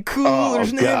 and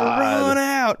coolers never God. run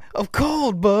out of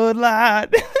cold Bud Light.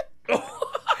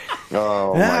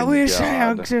 Oh, I my wish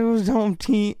God.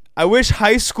 I wish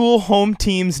high school home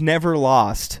teams never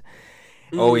lost.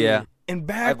 oh yeah, And I've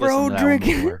back listened road to that one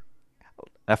drinking. before.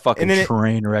 That fucking And then it-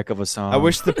 train wreck of a song. I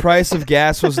wish the price of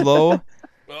gas was low.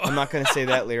 I'm not gonna say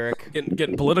that lyric.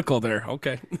 Getting political there.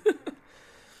 Okay.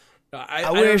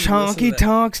 I wish honky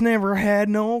tonks never had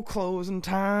no closing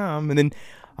time, and then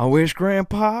I wish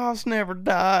grandpa's never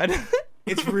died.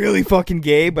 It's really fucking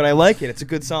gay, but I like it. It's a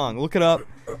good song. Look it up.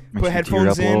 Makes Put you tear headphones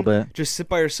up a little in. bit. Just sit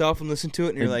by yourself and listen to it,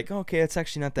 and you're like, okay, it's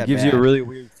actually not that It gives bad. you a really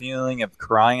weird feeling of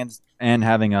crying and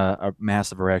having a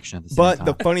massive erection at the same But time.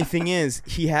 the funny thing is,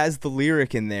 he has the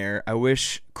lyric in there. I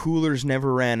wish coolers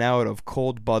never ran out of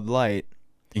cold Bud Light.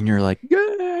 and you're like,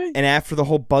 yay! And after the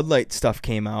whole Bud Light stuff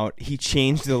came out, he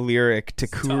changed the lyric to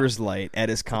Coors Light at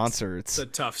his concerts.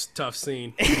 It's a tough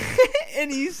scene. And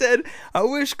he said, I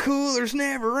wish coolers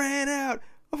never ran out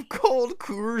of cold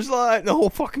Coors Light. And the whole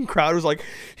fucking crowd was like,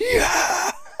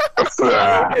 yeah!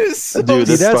 It was so Dude,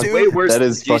 See, that's stupid. way worse That than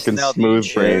is Jason fucking Aldean smooth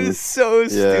shit. brain. It was so Yeah.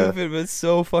 stupid, but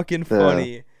so fucking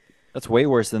funny. That's way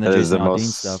worse than the That is Jason the Aldean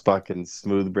most stuff. fucking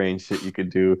smooth brain shit you could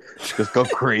do. Just go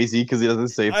crazy because he doesn't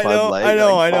say I Bud know, Light. I know,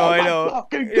 You're like, I know, "Oh I my know."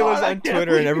 fucking It was God, I on can't Twitter, and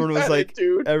believe everyone you was said like, it,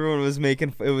 dude. everyone was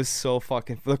making. It was so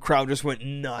fucking. The crowd just went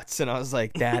nuts, and I was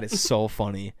like, that is so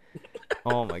funny.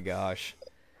 Oh my gosh.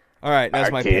 All right, that's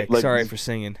I my can't, pick. like- Sorry for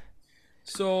singing.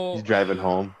 So He's driving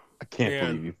home. I can't Man.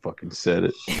 believe you fucking said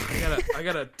it. I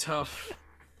got a tough.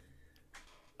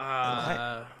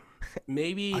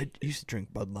 Maybe I used to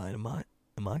drink Bud Light. Am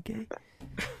I gay?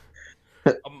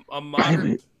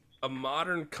 a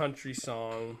modern country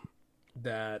song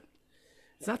that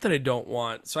it's not that I don't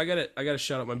want. So I gotta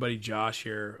shout out my buddy Josh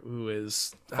here, who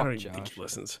is I don't even think Josh. he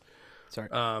listens. Sorry.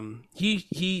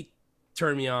 He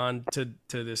turned me on to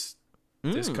this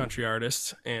country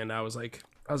artist, and I was like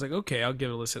okay, I'll give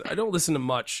it a listen. I don't listen to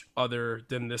much other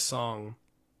than this song.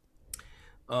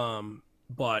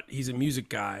 But he's a music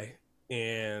guy,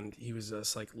 and he was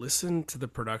just like, listen to the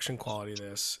production quality of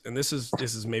this. And this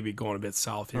is maybe going a bit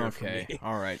south here for Okay. me.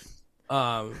 All right.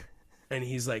 And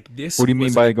he's like, this. What do you mean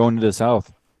was by going to the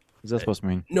South? What's that supposed to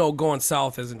mean? no, going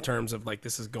south as in terms of like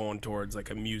this is going towards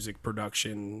like a music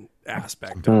production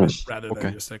aspect of it rather than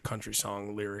Okay. just a country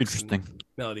song lyrics and Interesting.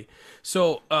 melody.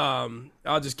 So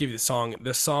I'll just give you the song.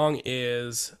 The song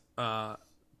is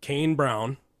Kane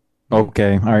Brown,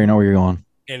 Okay, I already know where you're going.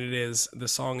 and the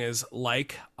song is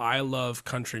Like I Love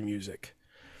Country Music.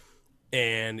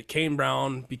 And Kane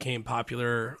Brown became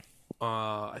popular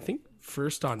I think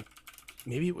first on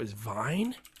maybe it was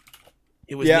Vine.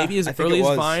 It was Yeah, maybe as I think early it as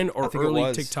was. Vine I or think it early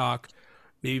was. TikTok.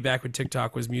 Maybe back when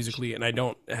TikTok was Musically, and I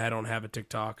don't have a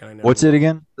TikTok, and I never What's will. it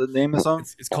again? The name of the song?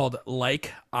 It's called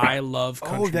Like I Love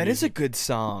Country Oh, that is a Music. good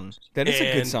song. That is a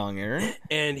good And- song, Aaron.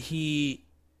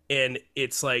 And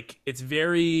it's like it's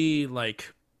very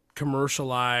like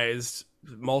commercialized,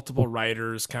 multiple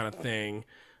writers kind of thing.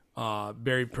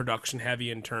 Very production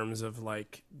heavy in terms of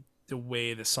like the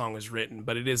way the song is written,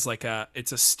 but it is like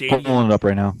it's a I'm stadium. pulling it up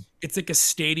right now. It's like a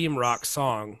stadium rock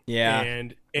song. Yeah,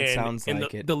 and it sounds and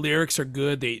like it. the lyrics are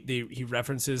good. He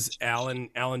references Alan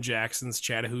Jackson's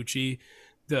Chattahoochee,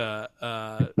 the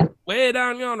way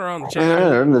down yonder on the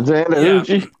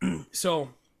Chattahoochee. So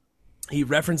he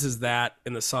references that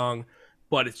in the song,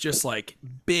 but it's just like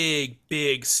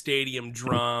big stadium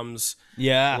drums,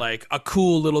 Yeah. like a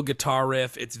cool little guitar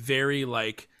riff. It's very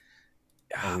like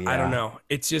Oh, I yeah. don't know.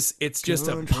 It's just a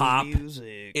Country pop.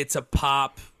 music. It's a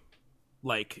pop,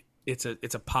 like it's a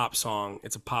pop song.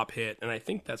 It's a pop hit, and I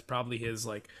think that's probably his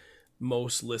like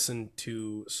most listened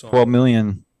to song. 12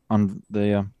 million on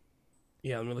the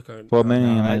Yeah, let me look at 12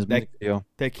 million No, on his that- music video.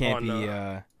 That can't on, be.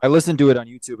 I listened to it on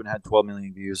YouTube and had 12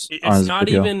 million views on It's his not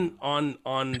video. even on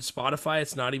Spotify.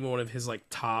 It's not even one of his like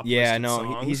top. Yeah, listed no,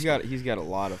 songs, he's got a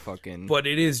lot of fucking. But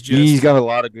it is just. He's got a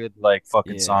lot of good like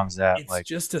fucking Yeah. songs that It's like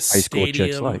just a high school chicks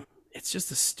stadium. like. It's just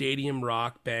a stadium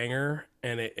rock banger,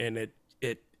 and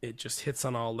It just hits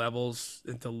on all levels.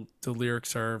 The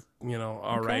lyrics are,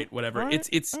 all Okay. right, whatever. All right.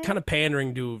 It's kind of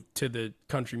pandering to the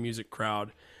country music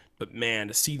crowd, but man,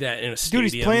 to see that in a stadium.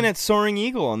 Dude, he's playing at Soaring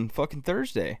Eagle on fucking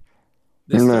Thursday.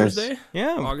 this Nice. Thursday.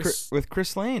 Yeah, August- with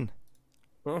Chris Lane.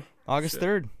 Oh, August shit.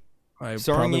 3rd. I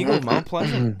Soaring probably Eagle, won't, Mount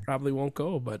Pleasant. probably won't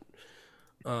go, but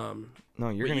No,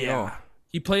 you're but gonna yeah. go.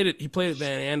 He played it at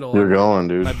Van Andel. You're going,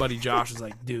 dude. My buddy Josh was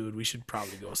like, dude, we should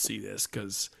probably go see this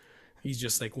because he's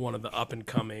just like one of the up and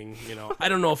coming, I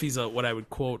don't know if he's what I would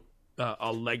quote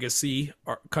a legacy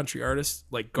country artist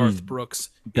like Garth Brooks.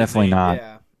 is Definitely a- not.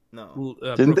 Yeah. No.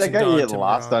 Didn't Brooks that and guy Dunn, get Tim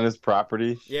lost Brown. on his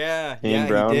property? Yeah, Kane yeah,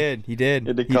 Brown? he did. He did. He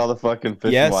had to call the fucking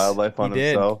Fish Yes, and Wildlife on he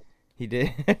did. himself. He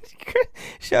did.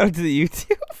 Shout out to the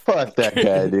YouTube. Fuck that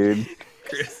guy, dude.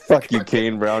 Chris. Fuck you,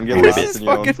 Kane Brown. Get Chris lost is in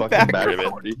your own fucking fucking back. back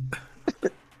 40.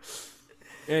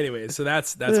 Anyway, so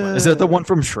that's my Is that the one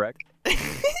from Shrek?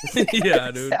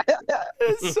 yeah, dude.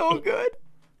 It's so good.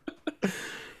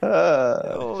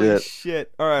 Oh, Holy shit.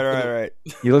 shit. All right.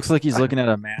 He looks like he's looking at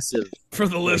a massive For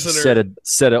the like, listener,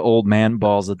 set of old man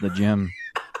balls at the gym.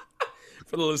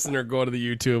 go to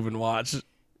the YouTube and watch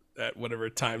at whatever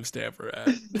timestamp we're at.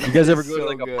 You guys ever go to So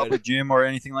like a good. public gym or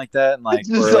anything like that? And like, It's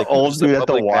just or, the like, old just a dude at the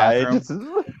public Y.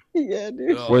 bathroom Yeah,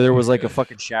 dude. Oh, where there was like a God.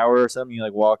 fucking shower or something. You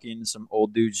like walk in, some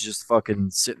old dude's just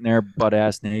fucking sitting there butt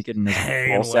ass naked, and his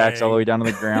Hanging ball sacks all the away. way down to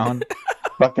the ground.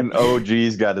 Fucking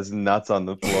OG's got his nuts on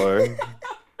the floor.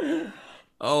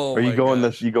 Oh, Or you my go in the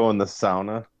gosh.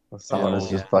 sauna. The sauna's Oh,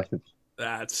 just yeah. fucking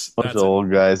That's bunch of old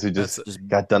guys who just Just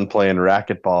got done playing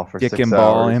racquetball for dick 6 and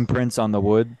ball hours imprints on the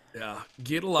wood. yeah.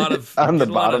 Get a lot of on the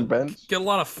get a lot bottom of- bench. Get a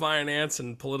lot of finance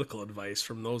and political advice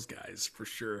from those guys for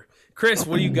sure. Chris,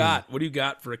 what do you got? What do you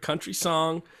got for a country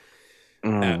song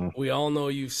Mm. that we all know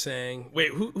you've sang?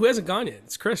 Wait, who hasn't gone yet?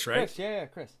 It's Chris, right? Chris, yeah,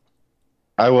 Chris.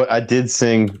 I did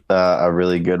sing a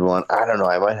really good one. I don't know.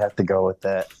 I might have to go with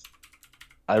that.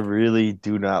 I really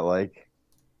do not like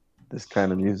this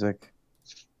kind of music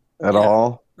at Yeah.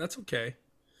 all. That's okay.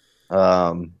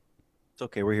 It's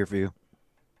okay, we're here for you.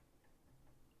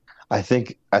 I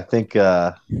think what's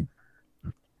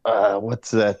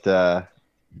that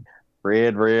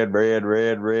red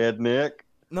Nick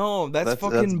No, that's That's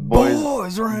fucking boys-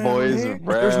 boys around boys here. around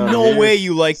There's no here. way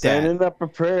you like that. sending up a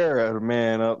prayer at a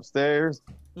man upstairs.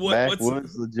 What's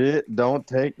Backwoods legit, don't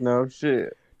take no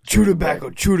shit. Chew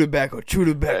tobacco, chew tobacco, chew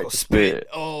tobacco, Back spit. spit.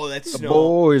 Oh, that's The snow.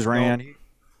 boys, Randy.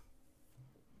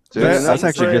 Sending That's up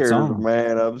actually a good prayers, song.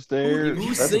 Man upstairs. who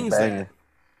That's a sings banger. that?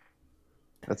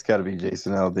 That's got to be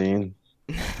Jason Aldean.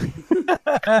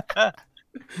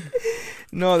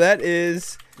 No, that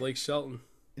is. Blake Shelton.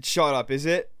 Shut up, is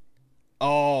it?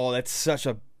 Oh, that's such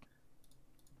a.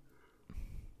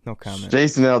 No comment.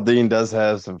 Jason Aldean does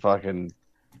have some fucking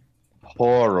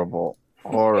horrible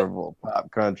pop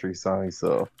country songs.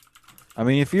 So I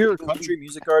mean, if you're a country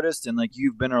music artist and like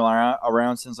you've been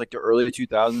around since like the early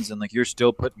 2000s and like you're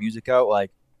still putting music out,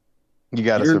 like you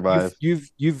got to you're- survive.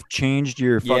 You've changed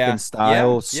your fucking Yeah,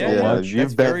 style yeah, so yeah, much.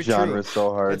 You've very bent true. genres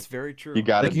so hard. That's very true. You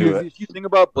got to Like do it. if you think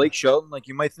about Blake Shelton, like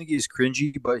you might think he's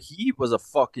cringy, but he was a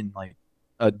fucking like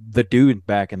the dude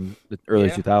back in the early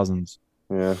Yeah. 2000s.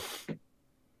 Yeah.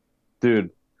 Dude,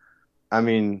 I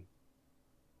mean,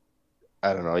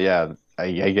 I don't know. Yeah,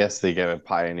 I guess they gotta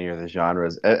pioneer the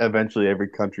genres. Eventually, every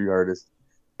country artist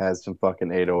has some fucking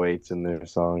 808s in their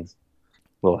songs.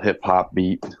 Little hip hop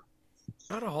beat.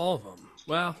 Not all of them.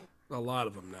 Well, a lot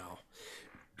of them now.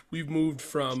 We've moved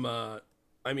from.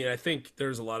 I mean, I think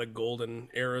there's a lot of golden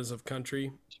eras of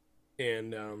country,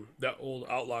 and that old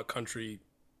outlaw country.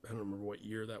 I don't remember what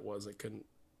year that was. I couldn't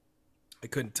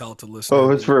tell to listen.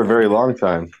 Oh, it's for a very long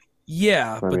time.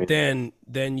 Yeah, I but mean-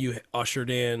 then you ushered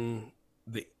in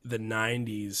the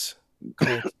 90s.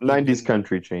 90s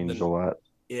country changed a lot.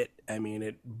 I mean,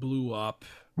 it blew up.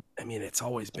 I mean, it's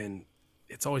always been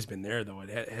there though.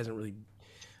 It hasn't really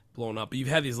blown up. But you've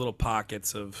had these little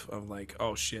pockets of like,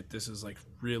 oh shit, this is like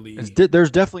really.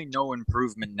 There's definitely no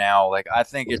improvement now. Like I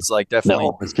think it's like definitely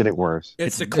No, it's getting worse.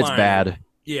 it's it's declining. bad.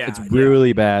 Yeah, It's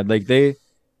really bad. Like The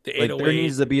like there 808.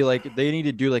 needs to be like they need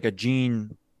to do like a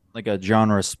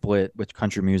genre split with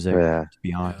country music. Yeah. To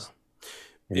be honest.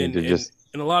 You need and, to and- just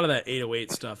and a lot of that 808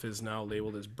 stuff is now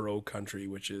labeled as bro country,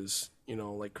 which is,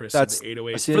 like Chris That's- said, the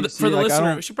 808. see- for the see, like, I listener,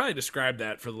 don't- we should probably describe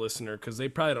that for the listener because they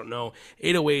probably don't know.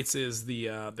 808s is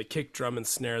the kick drum and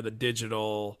snare, the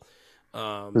digital.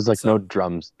 there's like no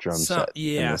drum set. in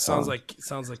Yeah, the sounds song.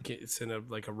 like it's in a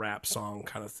rap song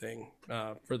kind of thing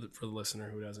for the listener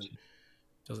who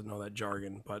doesn't know that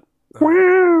jargon, but. I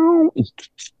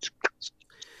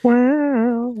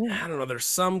don't know. There's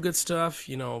some good stuff,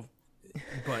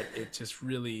 but it just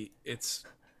really it's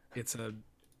a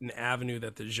an avenue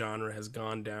that the genre has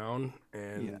gone down,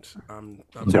 and I'm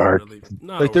Dark. really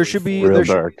not Like there overly should be for it. Real there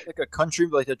should dark. be like a country,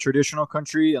 like a traditional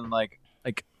country, and like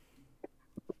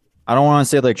I don't want to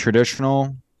say like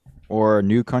traditional or a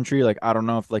new country. Like I don't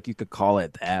know if like you could call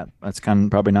it that. That's kind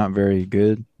of probably not very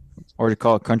good. Or to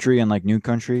call it country and like new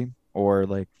country or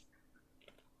like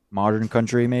modern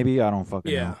country maybe. I don't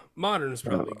fucking Yeah, know. modern is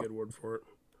probably a good word for it.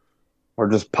 Or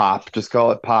just pop. Just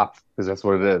call it pop because that's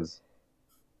what it is.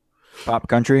 Pop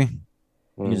country.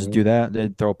 You just Mhm. do that. They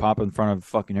throw pop in front of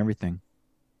fucking everything.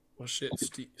 Well, shit,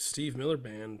 Steve Miller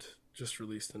Band just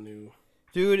released a new.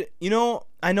 Dude, you know,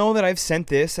 I know that I've sent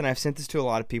this, and I've sent this to a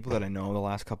lot of people that I know the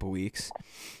last couple weeks.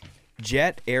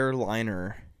 Jet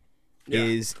Airliner Yeah.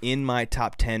 is in my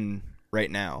top 10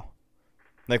 right now.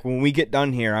 Like, when we get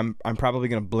done here, I'm probably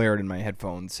going to blare it in my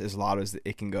headphones as loud as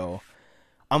it can go.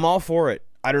 I'm all for it.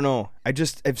 I don't know.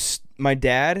 My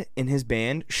dad and his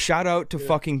band, shout out to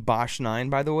fucking Bosch 9,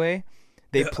 by the way.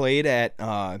 They played at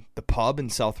the pub in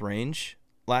South Range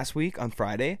last week on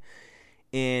Friday,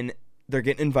 and they're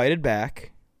getting invited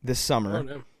back this summer. Oh,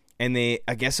 no. And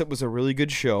I guess it was a really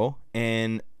good show,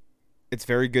 and it's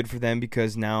very good for them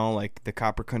because now, like, the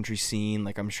Copper Country scene,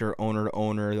 like, I'm sure owner to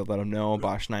owner, they'll let them know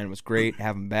Bosch 9 was great,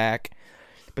 have them back.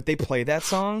 But they play that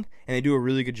song, and they do a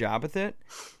really good job with it.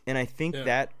 And I think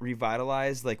that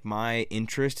revitalized, like, my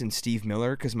interest in Steve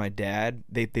Miller because my dad,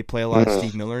 they play a lot of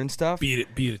Steve Miller and stuff. Beat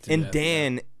it to And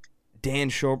death, Dan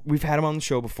Shob, we've had him on the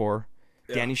show before.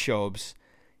 Yeah. Danny Shobes,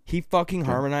 he fucking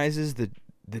harmonizes the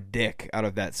dick out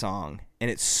of that song, and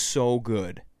it's so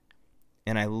good.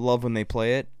 And I love when they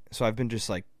play it. So I've been just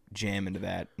like jamming to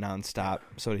that nonstop.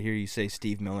 So to hear you say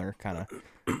Steve Miller, kind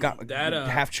of got That,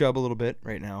 half chub a little bit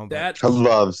right now. But That I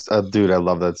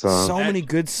love that song. so many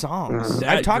good songs. That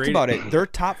I've talked great- about it. Their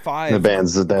top 5 The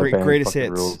band's that band greatest fucking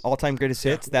hits, rules. all-time greatest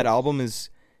hits. That album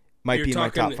might You're be in my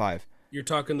talking- top 5. You're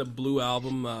talking the Blue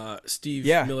Album, Steve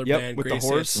Yeah, Miller yep, Band, with the Greatest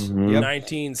horse. Hits, Mhm. Yep.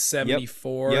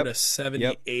 1974 Yep. to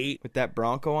 78. With that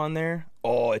Bronco on there.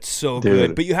 Oh, it's so Dude.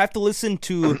 good. But you have to listen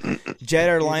to Jet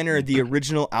Airliner, the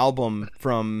original album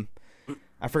from,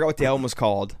 I forgot what the album was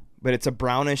called, but it's a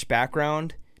brownish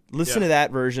background. Listen Yeah. to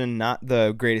that version, not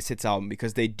the Greatest Hits album,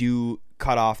 because they do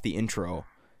cut off the intro.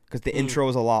 Because the intro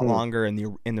is a lot longer in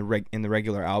the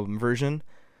regular album version.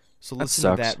 So That listen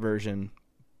to sucks. that version,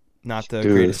 not the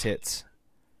Dude. Greatest Hits.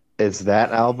 It's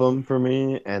that album for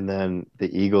me, and then the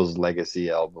Eagles Legacy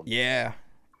album. Yeah.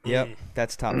 Yep.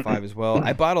 That's top 5 as well.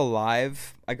 I bought a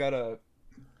live. I got a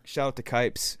shout out to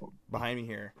Kipes behind me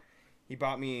here. He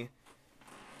bought me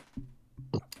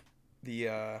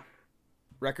the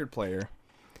record player.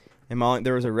 And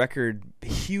there was a record,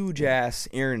 huge ass.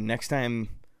 Aaron, next time,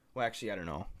 well, actually, I don't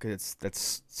know, because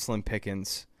that's slim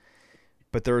pickings.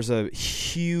 But there was a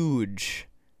huge,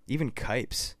 even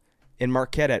Kipes, in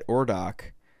Marquette at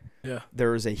Ordoc. Yeah.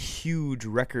 There was a huge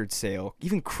record sale.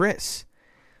 Even Chris.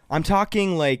 I'm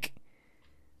talking like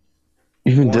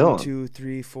Even 1, Dylan. 2,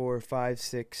 3, 4, 5,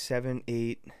 6, 7,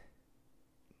 8,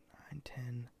 9,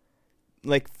 10.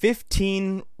 Like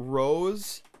 15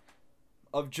 rows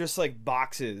of just like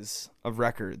boxes of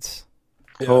records.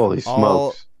 Holy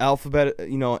All smokes.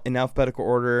 in alphabetical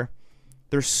order.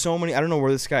 There's so many. I don't know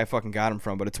where this guy fucking got them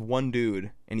from, but it's one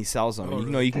dude and he sells them. Oh, You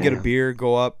know, really? you can get a beer,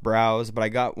 go up, browse. But I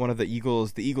got one of the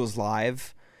Eagles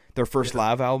Live, their first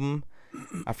live album.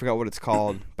 I forgot what it's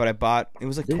called, but I bought. It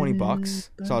was like $20,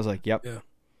 so I was like, "Yep."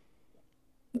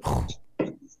 Yeah.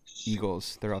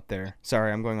 Eagles, they're up there.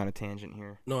 Sorry, I'm going on a tangent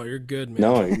here. No, you're good, man.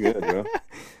 No, you're good, bro.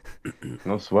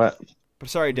 No sweat. But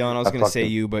sorry, Dylan. I was I gonna say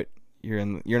fucking- you, but you're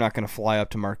not gonna fly up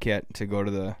to Marquette to go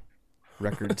to the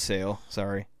record sale.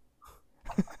 Sorry.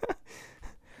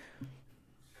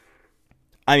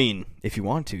 I mean, if you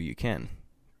want to, you can.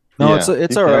 No, Yeah, it's you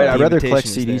all can. right. I'd The rather collect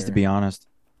invitation is CDs to there. be honest.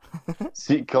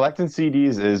 See, collecting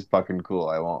CDs is fucking cool.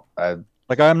 I won't.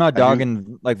 Like I'm not I do-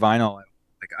 dogging like vinyl.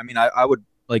 Like I mean, I would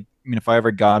like. I mean, if I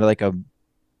ever got like a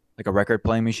record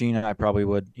playing machine, I probably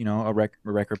would. You know, a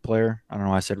record player. I don't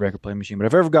know why I said record playing machine, but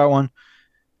if I ever got one,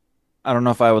 I don't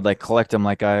know if I would like collect them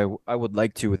like I would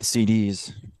like to with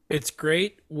CDs. It's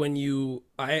great when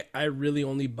I really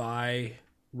only buy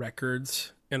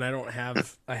records, and I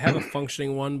have a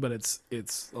functioning one, but it's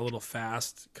a little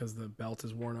fast because the belt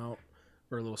is worn out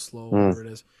or a little slow, whatever it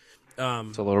is.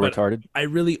 It's a little but retarded. I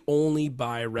really only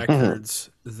buy records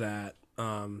that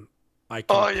I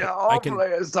can. I can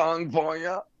play a song for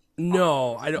you.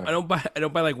 No, I don't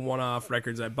buy like one-off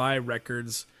records. I buy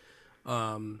records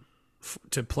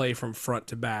to play from front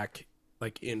to back,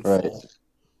 like in Right. full.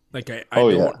 Like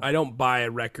Oh, I don't buy a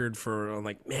record for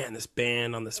like, man, this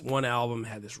band on this one album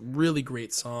had this really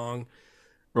great song.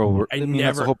 Bro, I I mean, that's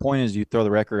never- the whole point is you throw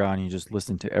the record on and you just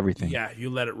listen to everything. Yeah, you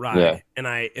let it ride. Yeah. And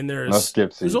No there's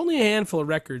skipsy. only a handful of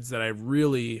records that I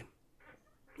really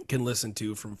can listen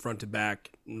to from front to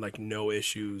back, like no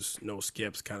issues, no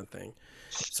skips, kind of thing.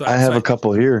 So I have a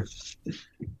couple here. yeah,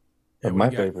 of what my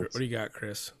do you got- favorites. What do you got,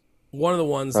 Chris? One of the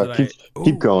ones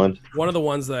Keep going. One of the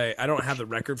ones that I don't have the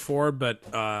record for, but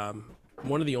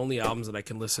one of the only albums that I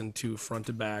can listen to front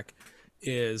to back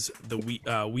is the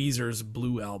Weezer's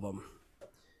Blue album.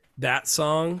 That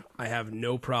song, I have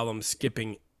no problem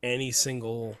skipping any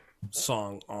single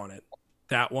song on it.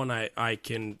 That one, I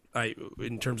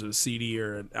in terms of a CD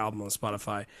or an album on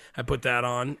Spotify, I put that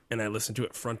on and I listen to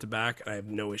it front to back, and I have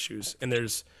no issues. And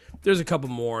there's a couple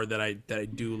more that I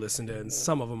do listen to, and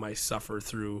some of them I suffer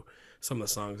through. Some of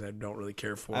the songs I don't really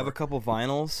care for. I have a couple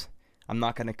vinyls. I'm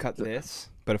not going to cut this,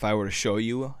 but if I were to show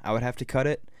you, I would have to cut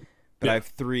it. But Yeah. I have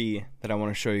 3 that I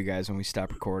want to show you guys when we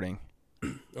stop recording.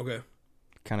 Okay.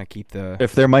 Kind of keep the...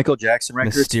 If they're Michael Jackson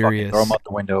records, fucking Mysterious. throw them out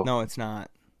the window. No, it's not.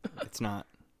 It's not.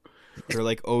 They're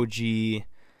like OG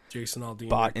Jason Aldean.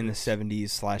 bought in the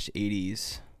records.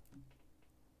 70s/80s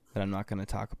that I'm not going to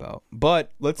talk about.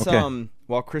 But let's Okay.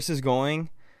 while Chris is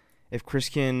going, if Chris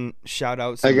can shout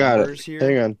out some I got numbers it. here.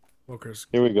 Hang on. Well, Chris.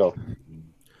 Here we go.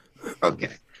 Okay.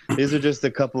 These are just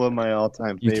a couple of my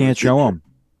all-time You favorites. can't show them.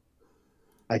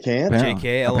 I can't? Yeah. JK,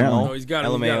 apparently. LMO, Oh, he's got it.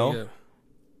 LMAO.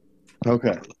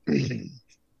 Okay.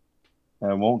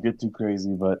 I won't get too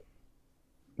crazy, but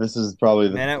this is probably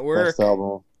the Men at Work. best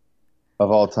album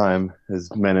of all time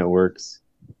is Men at Work's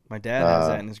My dad has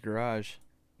that in his garage.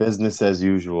 Business as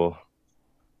Usual.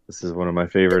 This is one of my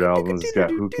favorite albums. It's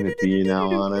got Who Can It Be Now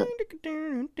on it.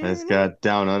 And it's got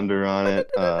Down Under on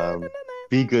it.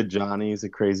 Be Good Johnny is a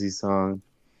crazy song.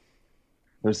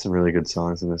 There's some really good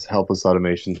songs in this. Helpless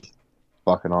Automation,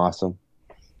 fucking awesome.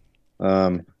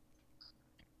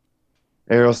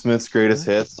 Aerosmith's Greatest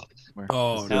Hits.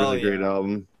 Oh, It's a hell really yeah. great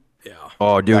album. yeah.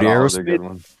 Oh, dude, Not all of their good Aerosmith.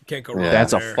 ones. Can't go wrong. Yeah.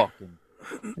 That's a there. fucking.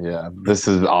 Yeah, this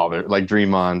is all their like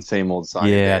Dream On, same old song.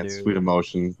 Yeah, Dance, dude. Sweet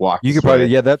Emotion, Walk. You This could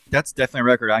probably, Way. that's definitely a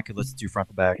record I could listen to front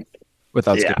to back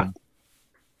without Yeah. skipping.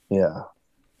 Yeah.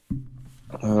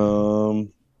 I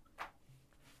don't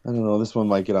know. This one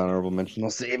might get honorable mention. I'll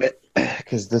save it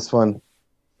because this one,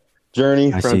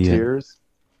 Journey, I see it. Frontiers.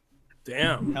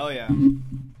 Damn. Hell yeah.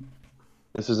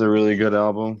 This is a really good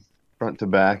album, front to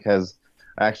back. Has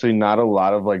actually not a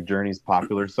lot of like Journey's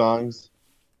popular songs,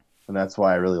 and that's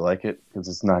why I really like it because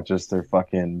it's not just their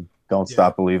fucking "Don't Yeah.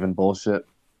 Stop Believing" bullshit.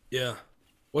 Yeah.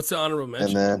 What's the honorable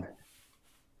mention? And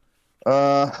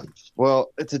then,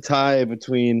 well, it's a tie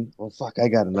between. Well, fuck, I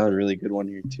got another really good one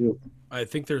here too. I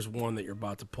think there's one that you're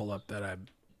about to pull up that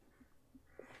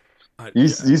You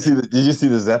see the? Did you see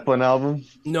the Zeppelin album?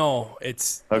 No,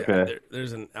 it's Okay.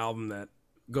 there's an album that.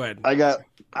 Go ahead. I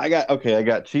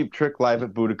got Cheap Trick live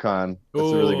at Budokan.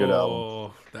 That's a really good album.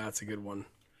 Oh, that's a good one.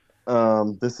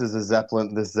 This is this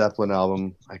Zeppelin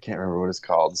album. I can't remember what it's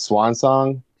called. Swan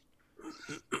Song.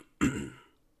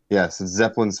 Yes, it's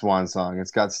Zeppelin Swan Song.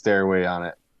 It's got Stairway on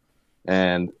it,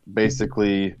 and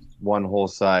basically one whole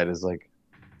side is like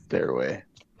Stairway,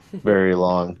 very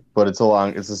long, but it's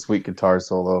a sweet guitar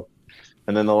solo,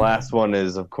 and then the last one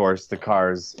is of course the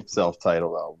Cars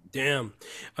self-titled album. Damn.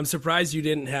 I'm surprised you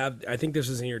didn't have. I think this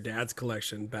was in your dad's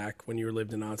collection back when you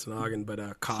lived in Ontonagon, but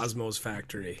Cosmos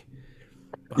Factory.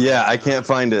 Yeah, I can't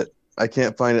find it. I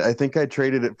think I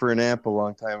traded it for an amp a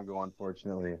long time ago.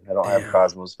 Unfortunately, I don't have Damn.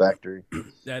 Cosmos Factory.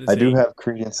 That is I do have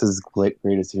Credence's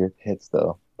greatest hits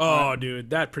though. Oh, dude,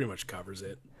 that pretty much covers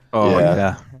it. Oh,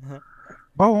 Yeah. yeah.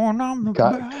 Born on the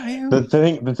Co- bayou.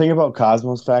 The thing about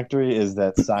Cosmos Factory is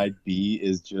that side B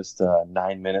is just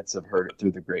 9 minutes of Heard It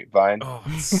Through the Grapevine. Oh,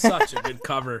 it's such a good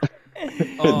cover.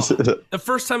 Oh, the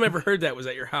first time I ever heard that was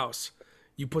at your house.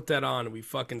 You put that on, and we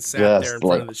fucking sat Yes, there in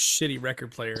front like- of the shitty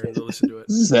record player and listened to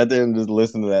it. Sat there and just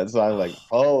listened to that song like,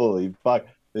 holy fuck.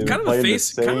 They've Kind been of a playing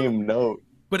face- the kind of- same note.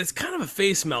 But it's kind of a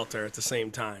face melter at the same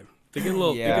time. They get a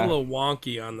little, Yeah.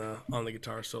 wonky on the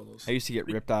guitar solos. I used to get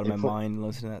ripped out of my mind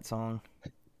listening to that song.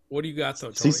 What do you got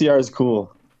though, Tony? CCR is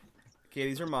cool. Okay,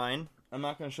 these are mine. I'm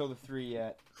not going to show the 3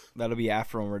 yet. That'll be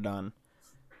after when we're done.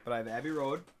 But I have Abbey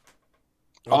Road.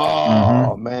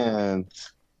 Oh, man.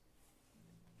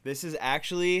 This is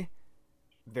actually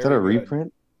Is that a very good.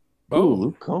 reprint? Oh, Ooh,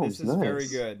 Luke Combs. This is nice. very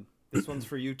good. This one's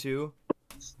for you too.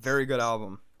 Very good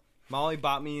album. Molly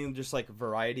bought me just like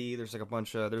variety. There's like a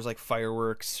bunch of there's like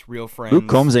Fireworks, Real Friends, Luke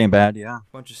Combs ain't bad, yeah.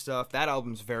 bunch of stuff. That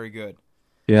album's very good.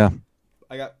 Yeah.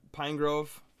 I got Pine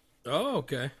Grove, Oh,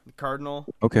 okay. The Cardinal.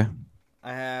 Okay.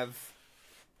 I have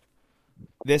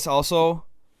this also.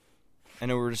 I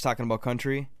know we were just talking about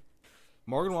country.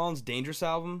 Morgan Wallen's Dangerous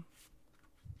album.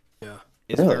 Yeah.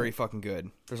 is Really? very fucking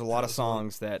good. There's a lot of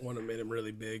songs that One that made him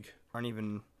really big. aren't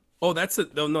even. Oh, that's the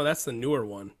no, that's the newer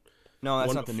one. No, that's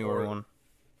One not the newer before it. one.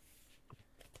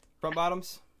 Front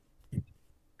Bottoms.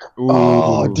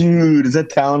 Oh, Ooh. dude, is that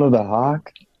Town of the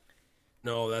Hawk?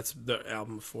 No, that's the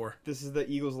album before. This is the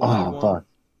Eagles live Oh, one. fuck.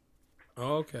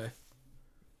 Oh, okay.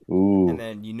 Ooh. And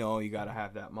then you gotta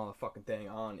have that motherfucking thing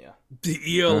on you.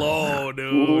 The ELO,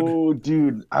 dude. Ooh,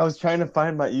 dude. I was trying to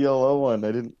find my ELO one.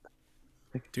 I didn't.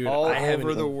 Dude, All I haven't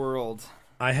over the even, world.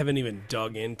 I haven't even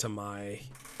dug into my.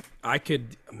 I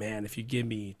could, man. If you give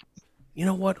me, you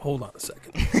know what? Hold on a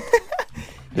second.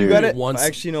 You Dude, got it. once-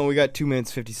 Actually, no. We got 2 minutes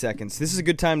 50 seconds. This is a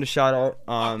good time to shout out.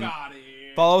 Got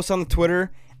it. Follow us on the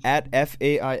Twitter at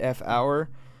FAIF Hour.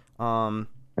 Yeah.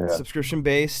 Subscription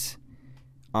based.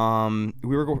 We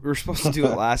were supposed to do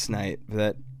it last night, but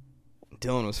that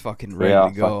Dylan was fucking ready Yeah,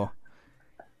 to go.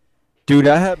 Dude,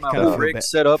 I had my Kinda feel rig bad.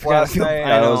 set up Kinda last feel- night.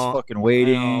 I I was know. fucking I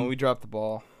waiting. know, we dropped the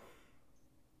ball.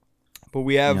 But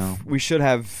we should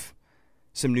have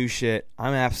some new shit.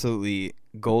 I'm absolutely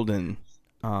golden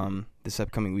this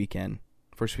upcoming weekend.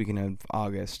 First weekend of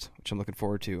August, which I'm looking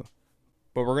forward to.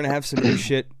 But we're going to have some new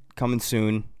shit coming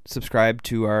soon. Subscribe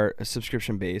to our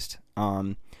subscription based.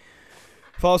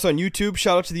 Follow us on YouTube.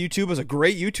 Shout out to the YouTube. It was a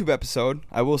great YouTube episode,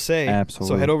 I will say.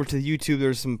 Absolutely. So head over to the YouTube.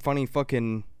 There's some funny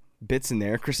fucking bits in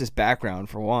there. Chris's background,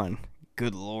 for one.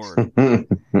 Good lord.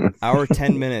 Hour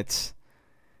 10 minutes.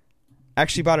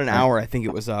 Actually, about an hour, I think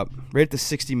it was up. Right at the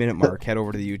 60-minute mark. Head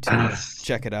over to the YouTube.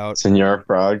 Check it out. Senor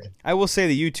Frog. I will say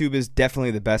the YouTube is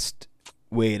definitely the best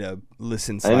way to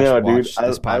listen I know, / watch dude.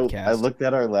 this podcast. I looked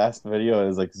at our last video. It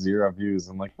was like 0 views.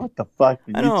 I'm like, what the fuck?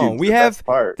 The I know. YouTube's We the have. best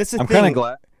part. That's the I'm thing. kind of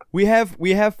glad. We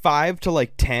have 5 to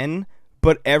like 10,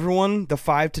 but everyone, the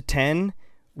 5 to 10,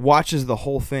 watches the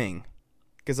whole thing.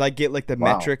 Because I get like the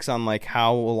Wow. metrics on like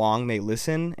how long they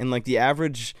listen, and like the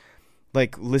average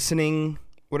like listening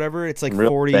whatever, it's like Real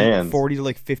 40 fans. to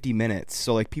like 50 minutes.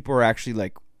 So like people are actually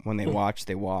like when they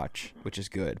watch, which is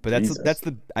good. But Jesus. that's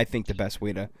the I think the best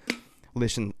way to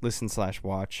listen /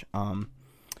 watch.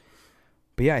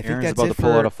 But yeah, I think Aaron's that's about it to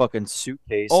pull for out a fucking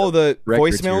suitcase. Oh, of the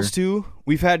records voicemails here. too.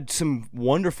 We've had some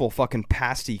wonderful fucking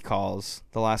pasty calls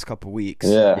the last couple weeks.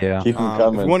 Yeah. Yeah. Keep them If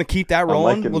coming. we want to keep that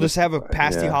rolling, liking we'll this- just have a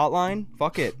pasty yeah. hotline.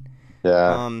 Fuck it.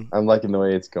 Yeah. Um, I'm liking the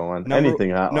way it's going. Anything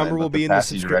hotline. number will but be in the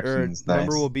passy subscription. direction's nice.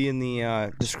 Number will be in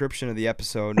the description of the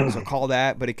episode. So call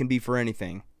that, but it can be for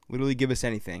anything. Literally, give us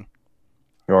anything.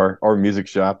 Or music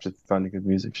shop. Just find a good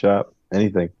music shop.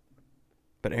 Anything.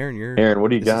 But Aaron, Aaron, what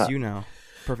do you this got? is you now.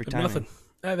 Perfect timing. Nothing.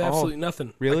 I have absolutely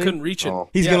nothing. really? I couldn't reach it. Oh.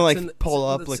 He's gonna, it's like, in the- pull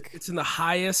it's- up, it's- like- it's in the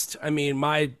highest. I mean,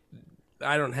 I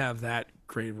don't have that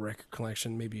great of a record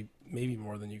collection. Maybe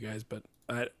more than you guys, but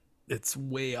it's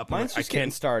way up. Mine's I just getting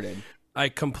can't. started. I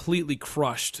completely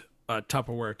crushed a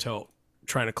Tupperware tote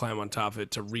trying to climb on top of it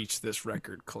to reach this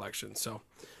record collection. So,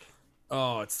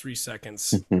 it's 3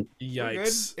 seconds. We're good.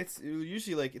 Yikes! It's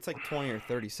usually like 20 or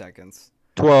 30 seconds.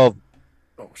 12.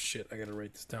 Oh shit! I gotta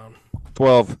write this down.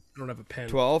 12. I don't have a pen.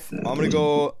 12. I'm gonna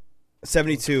go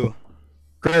 72.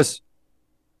 Chris.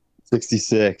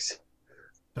 66.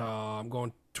 I'm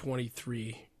going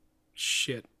 23.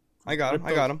 Shit. I got him.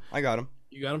 I got him. I got him.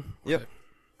 You got him? Yep. Okay.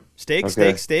 Steak,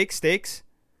 Okay. steaks.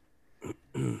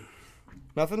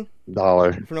 Nothing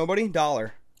 $1. for nobody.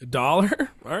 $1. $1?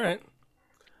 All right.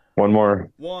 One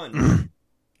more. 1.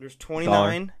 There's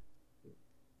 29,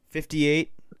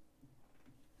 58,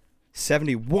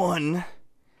 71,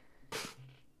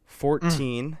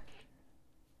 14,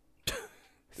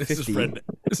 This 50,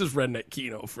 is redneck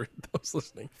Kino for those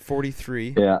listening.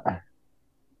 43, Yeah.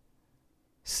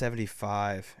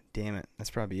 75. Damn it. That's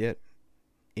probably it.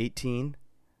 18,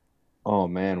 Oh,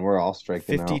 man. We're all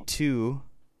striking out. 52,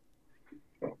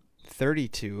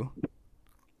 32,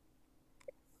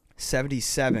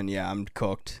 77. Yeah, I'm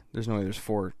cooked. There's no way there's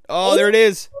 4. Oh, there it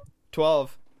is.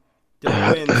 12.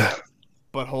 Dylan wins.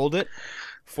 But hold it.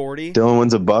 40, Dylan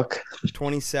wins a buck.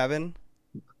 27,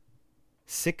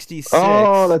 66.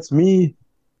 Oh, that's me.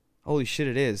 Holy shit,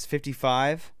 it is.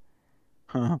 55.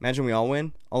 Huh. Imagine we all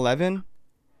win. 11.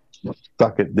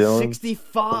 Suck it, Dylan.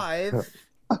 65.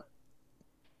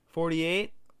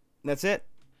 48. That's it.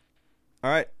 All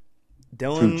right. Two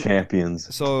Dylan.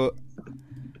 champions. So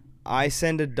I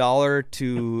send $1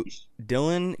 to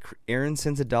Dylan. Aaron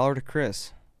sends $1 to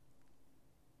Chris.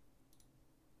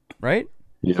 Right?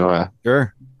 You know,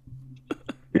 Sure.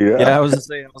 yeah. Yeah, I was just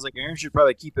saying. I was like, Aaron should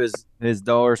probably keep his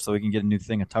dollar so he can get a new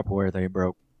thing of Tupperware that he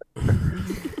broke. All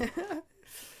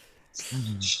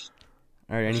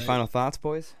right. Any final thoughts,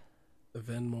 boys?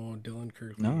 Venmo, Dylan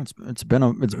Kirk. No, it's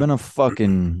been a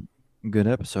fucking good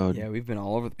episode. Yeah, we've been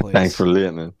all over the place. Thanks for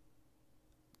listening.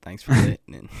 Thanks for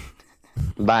listening.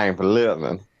 Dying for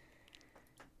living.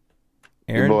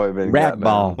 Your Aaron, boy been Rag goddamn-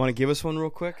 ball. want to give us one real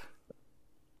quick?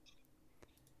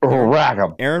 Rack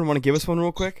 'em. Aaron, want to give us one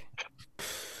real quick?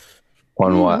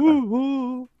 On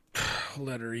what?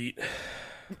 Let her eat.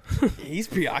 He's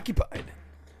preoccupied.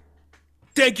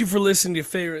 Thank you for listening to your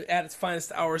favorite at its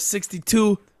finest hour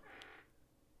 62.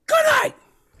 Good night.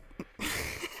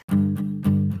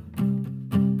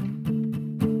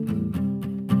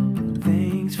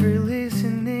 Thanks for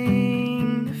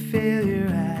listening to Failure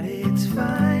at its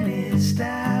finest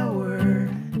hour.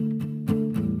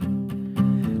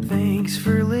 Thanks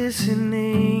for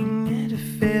listening to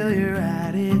Failure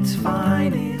at its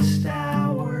finest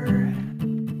hour.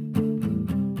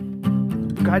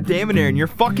 God damn it, Aaron, you're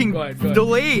fucking Go ahead.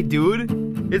 delayed, dude.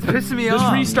 It's pissing me Just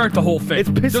off. restart the whole thing. It's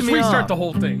pissing Just me restart off. the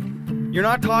whole thing. You're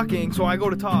not talking, so I go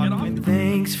to talk.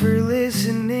 Thanks for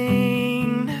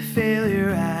listening to Failure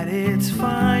at its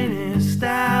finest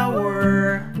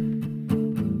hour.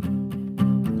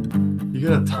 You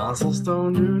got a tonsil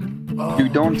stone, dude?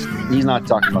 Dude, don't. He's not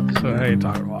talking about this. I ain't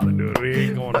talking about it, dude. We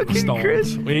ain't going to the Fucking stones.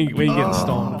 Chris. We ain't getting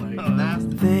stoned tonight.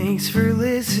 Thanks for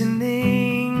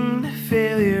listening to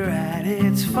Failure at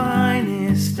its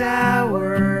finest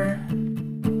hour.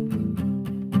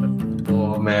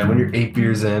 Oh man, when you're 8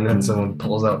 beers in and someone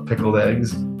pulls out pickled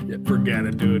eggs. Yeah, forget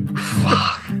it, dude.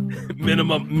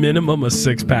 minimum a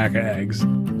 6-pack of eggs.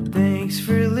 Thanks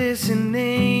for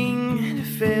listening to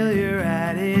Failure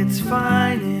at its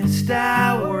finest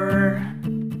hour.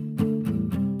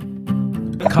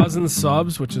 Cousin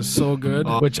subs, which is so good.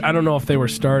 Which I don't know if they were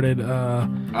started.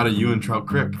 Out of you and Trout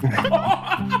Creek.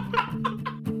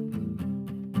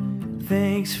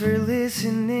 Thanks for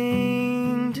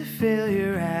listening to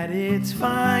Failure at its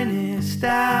finest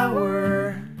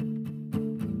hour.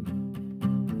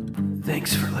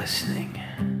 Thanks for listening,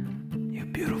 you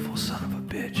beautiful son of a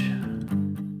bitch.